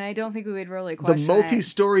point. And I don't think we would really The question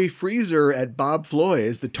multi-story freezer at Bob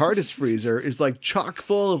Floyd's, the TARDIS freezer, is like chock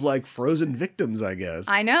full of like frozen victims, I guess.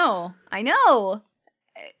 I know.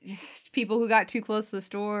 People who got too close to the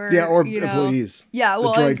store. Yeah, or you know. employees. Yeah,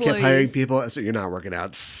 well, the droid kept hiring employees. people, so you're not working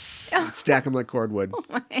out. Stack them like cordwood. Oh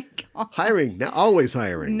my God. Hiring, now always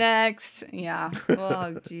hiring. Next. Yeah.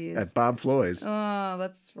 Oh, jeez. At Bob Floyd's. Oh,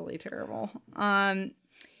 that's really terrible.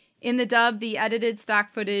 In the dub, the edited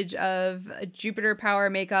stock footage of Jupiter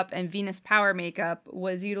Power makeup and Venus Power makeup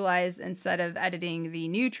was utilized instead of editing the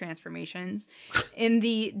new transformations. In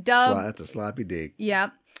the dub, That's a sloppy dig.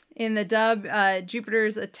 yeah. In the dub,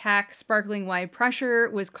 Jupiter's attack sparkling wide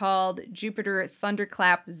pressure was called Jupiter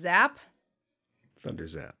Thunderclap Zap. Thunder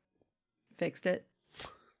Zap. Fixed it. Yeah.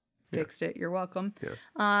 Fixed it. You're welcome.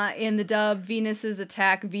 Yeah. In the dub, Venus's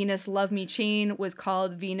attack Venus Love Me Chain was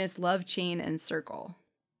called Venus Love Chain and Circle.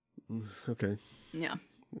 Okay. Yeah.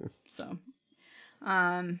 So,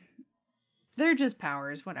 they're just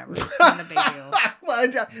powers, whatever. It's not a big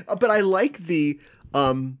deal. But I like the,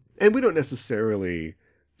 and we don't necessarily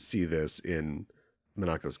see this in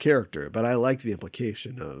Monaco's character, but I like the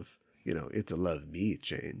implication of, you know, it's a love me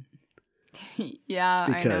chain. Yeah,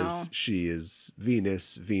 I know. Because she is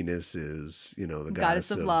Venus. Venus is, you know, the goddess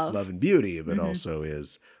of love. love and beauty, but also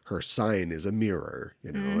is her sign is a mirror,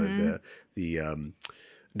 you know, and the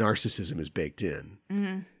narcissism is baked in.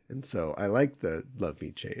 And so I like the love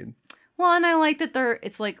me chain. Well, and I like that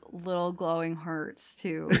it's like little glowing hearts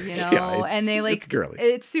too, you know, Yeah, and they like, it's girly.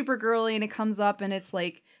 It's super girly and it comes up and it's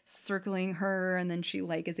like circling her and then she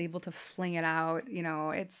like is able to fling it out, you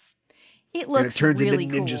know, it And it looks turns really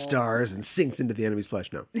into ninja cool. stars and sinks into the enemy's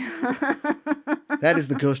flesh. No. That is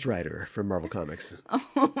the Ghost Rider from Marvel Comics.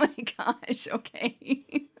 Oh my gosh.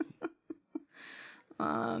 Okay.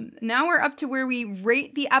 Now we're up to where we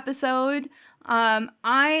rate the episode.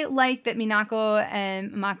 I like that Minako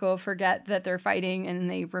and Mako forget that they're fighting and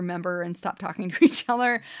they remember and stop talking to each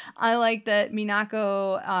other. I like that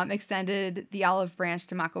Minako extended the olive branch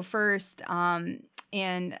to Mako first.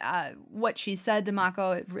 And what she said to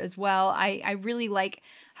Mako as well. I really like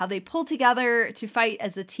how they pull together to fight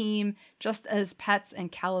as a team, just as Pets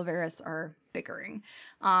and Calaveras are bickering.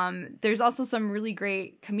 There's also some really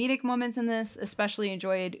great comedic moments in this, especially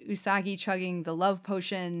enjoyed Usagi chugging the love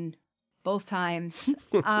potion both times.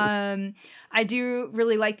 I do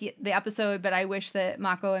really like the episode, but I wish that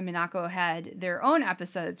Mako and Minako had their own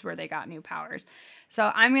episodes where they got new powers.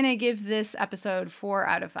 So I'm going to give this episode 4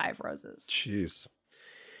 out of 5 roses. Jeez.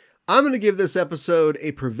 I'm going to give this episode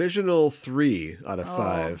a provisional 3 out of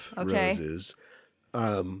 5 okay. roses.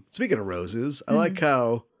 Speaking of roses, I like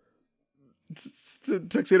how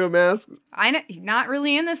Tuxedo Mask, I know, not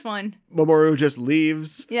really in this one. Mamoru just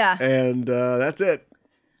leaves. Yeah. And that's it.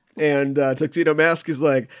 And Tuxedo Mask is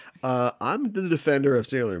like, I'm the defender of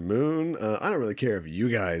Sailor Moon. I don't really care if you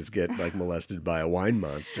guys get like molested by a wine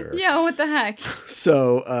monster. Yeah, what the heck?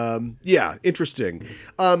 So, yeah, interesting.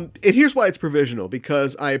 And here's why it's provisional,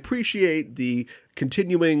 because I appreciate the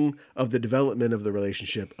continuing of the development of the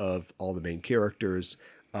relationship of all the main characters.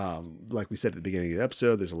 Like we said at the beginning of the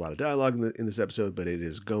episode, there's a lot of dialogue in this episode, but it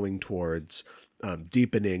is going towards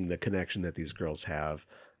deepening the connection that these girls have.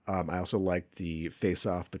 I also liked the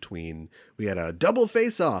face-off we had a double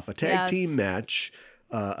face-off, a tag team match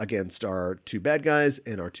against our two bad guys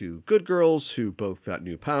and our two good girls who both got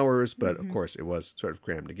new powers, but of course it was sort of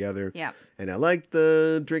crammed together. Yeah. And I liked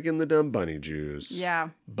the drinking the dumb bunny juice. Yeah.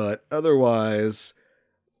 But otherwise,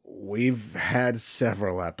 we've had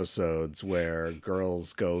several episodes where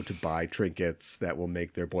girls go to buy trinkets that will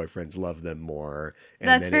make their boyfriends love them more. And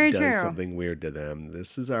That's then very it does true. something weird to them.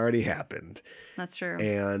 This has already happened. That's true.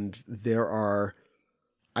 And there are,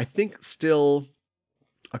 I think, still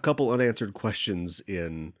a couple unanswered questions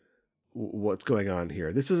in what's going on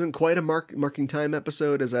here. This isn't quite a marking time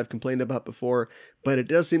episode, as I've complained about before, but it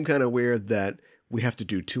does seem kind of weird that we have to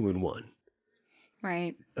do 2 in 1.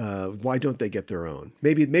 Right. Why don't they get their own?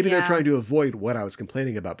 Maybe they're trying to avoid what I was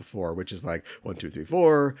complaining about before, which is like 1, 2, 3,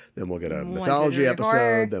 4. Then we'll get a 1, 2, mythology 3, 4.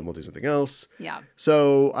 episode. Then we'll do something else. Yeah.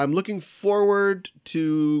 So I'm looking forward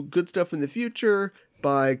to good stuff in the future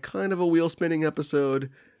by kind of a wheel spinning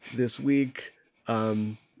episode this week.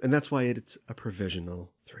 And that's why it's a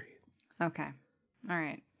provisional 3. Okay. All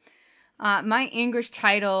right. My English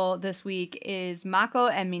title this week is Mako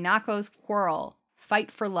and Minako's Quarrel,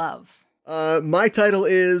 Fight for Love. My title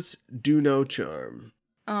is Do No Charm.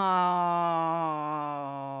 Oh,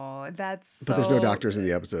 that's But there's no doctors in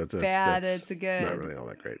the episode, so bad. it's Good. not really all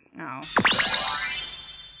that great. Oh.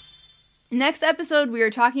 Next episode, we are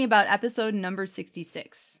talking about episode number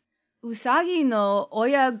 66. Usagi no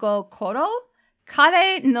oya go koro?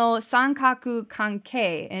 Kare no sankaku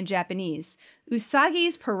kankei in Japanese.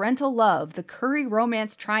 Usagi's parental love, the curry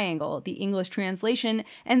romance triangle, the English translation,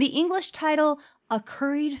 and the English title, A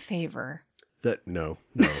Curried Favor. No.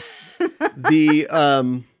 The,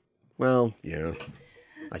 well, yeah,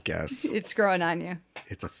 I guess. It's growing on you.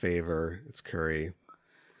 It's a favor. It's curry.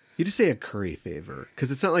 You just say a curry favor,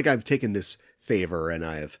 because it's not like I've taken this favor and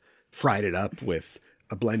I have fried it up with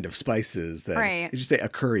a blend of spices. Right. You just say a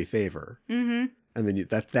curry favor. Mm-hmm. And then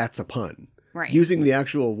that's a pun. Right. Using the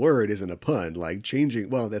actual word isn't a pun, like changing,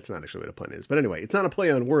 well, that's not actually what a pun is. But anyway, it's not a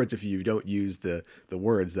play on words if you don't use the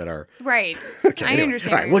words that are... Right. Okay, I anyway.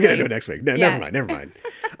 understand. All right, we'll get into it next week. No, Yeah. Never mind.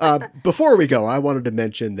 Before we go, I wanted to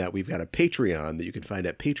mention that we've got a Patreon that you can find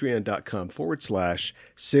at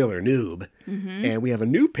patreon.com/Sailor Noob. Mm-hmm. And we have a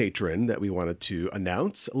new patron that we wanted to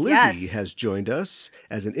announce. Lizzie has joined us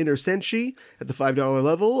as an inner senshi at the $5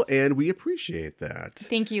 level, and we appreciate that.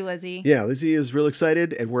 Thank you, Lizzie. Yeah, Lizzie is real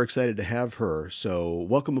excited, and we're excited to have her. So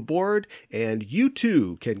welcome aboard, and you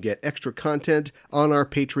too can get extra content on our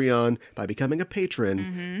Patreon by becoming a patron.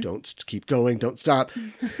 Mm-hmm. Don't keep going, don't stop,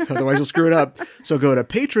 otherwise you'll screw it up. So go to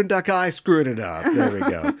patron.guy, screwing it up. There we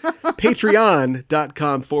go.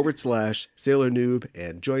 Patreon.com/Sailor Noob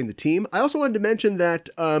and join the team. I also wanted to mention that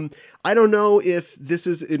I don't know if this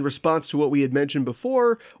is in response to what we had mentioned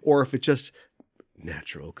before, or if it's just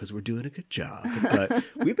natural because we're doing a good job, but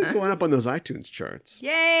we've been going up on those iTunes charts.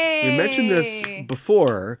 Yay! We mentioned this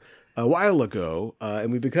before a while ago, and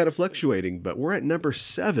we've been kind of fluctuating, but we're at number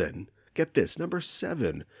 7. Get this, number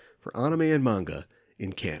 7 for anime and manga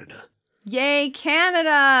in Canada. Yay,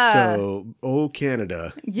 Canada! So,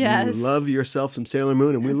 Canada. Yes. You love yourself some Sailor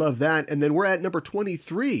Moon, and we love that. And then we're at number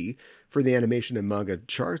 23 for the animation and manga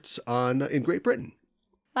charts in Great Britain.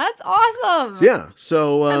 That's awesome! Yeah,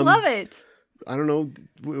 so... I love it. I don't know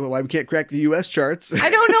why we can't crack the U.S. charts.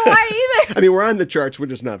 I don't know why either. I mean, we're on the charts. We're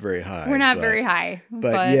just not very high. We're not very high.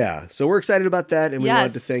 But yeah, so we're excited about that, and we wanted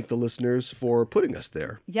Yes. to thank the listeners for putting us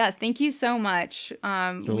there. Yes, thank you so much.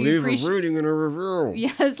 So leave a rating and a review.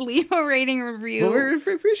 Yes, leave a rating review. Well,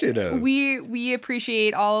 we appreciate it. We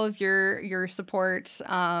appreciate all of your support,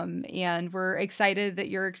 and we're excited that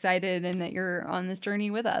you're excited and that you're on this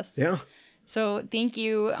journey with us. Yeah. So thank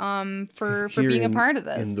you for Here being a part of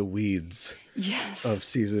this. In the weeds yes. of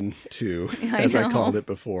season 2, I as I know. called it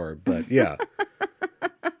before. But yeah.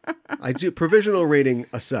 I do, provisional rating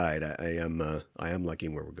aside, I am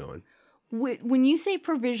liking where we're going. When you say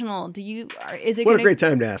provisional, is it What gonna, a great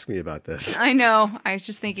time to ask me about this. I know. I was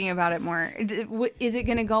just thinking about it more. Is it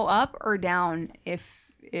going to go up or down if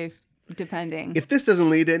depending? If this doesn't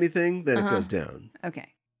lead to anything, then it goes down. Okay.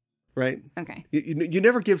 Right? Okay. You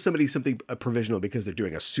never give somebody something a provisional because they're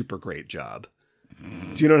doing a super great job.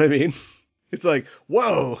 Do you know what I mean? It's like,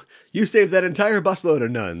 whoa, you saved that entire busload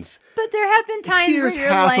of nuns. But there have been times Here's where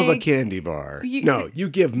you're half like, of a candy bar. No, you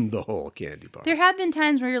give them the whole candy bar. there have been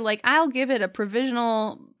times where you're like, I'll give it a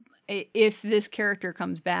provisional if this character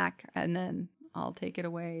comes back, and then I'll take it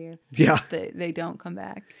away if they don't come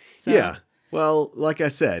back. So. Yeah. Well, like I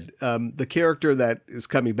said, the character that is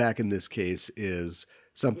coming back in this case is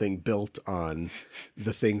something built on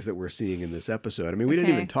the things that we're seeing in this episode. I mean, we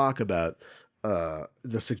didn't even talk about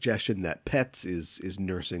the suggestion that Pets is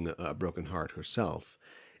nursing a broken heart herself,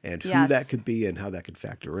 and who that could be and how that could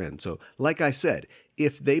factor in. So, like I said,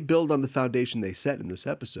 if they build on the foundation they set in this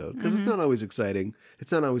episode, because it's not always exciting,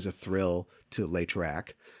 it's not always a thrill to lay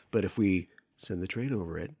track, but if we send the train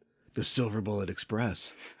over it, the Silver Bullet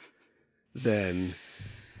Express, then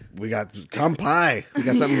we got Kampai. We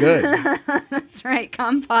got something good. That's right,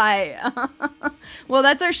 Kampai. Well,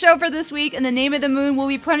 that's our show for this week, and the Name of the Moon will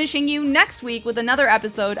be punishing you next week with another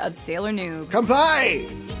episode of Sailor Noob.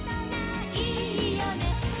 Kampai!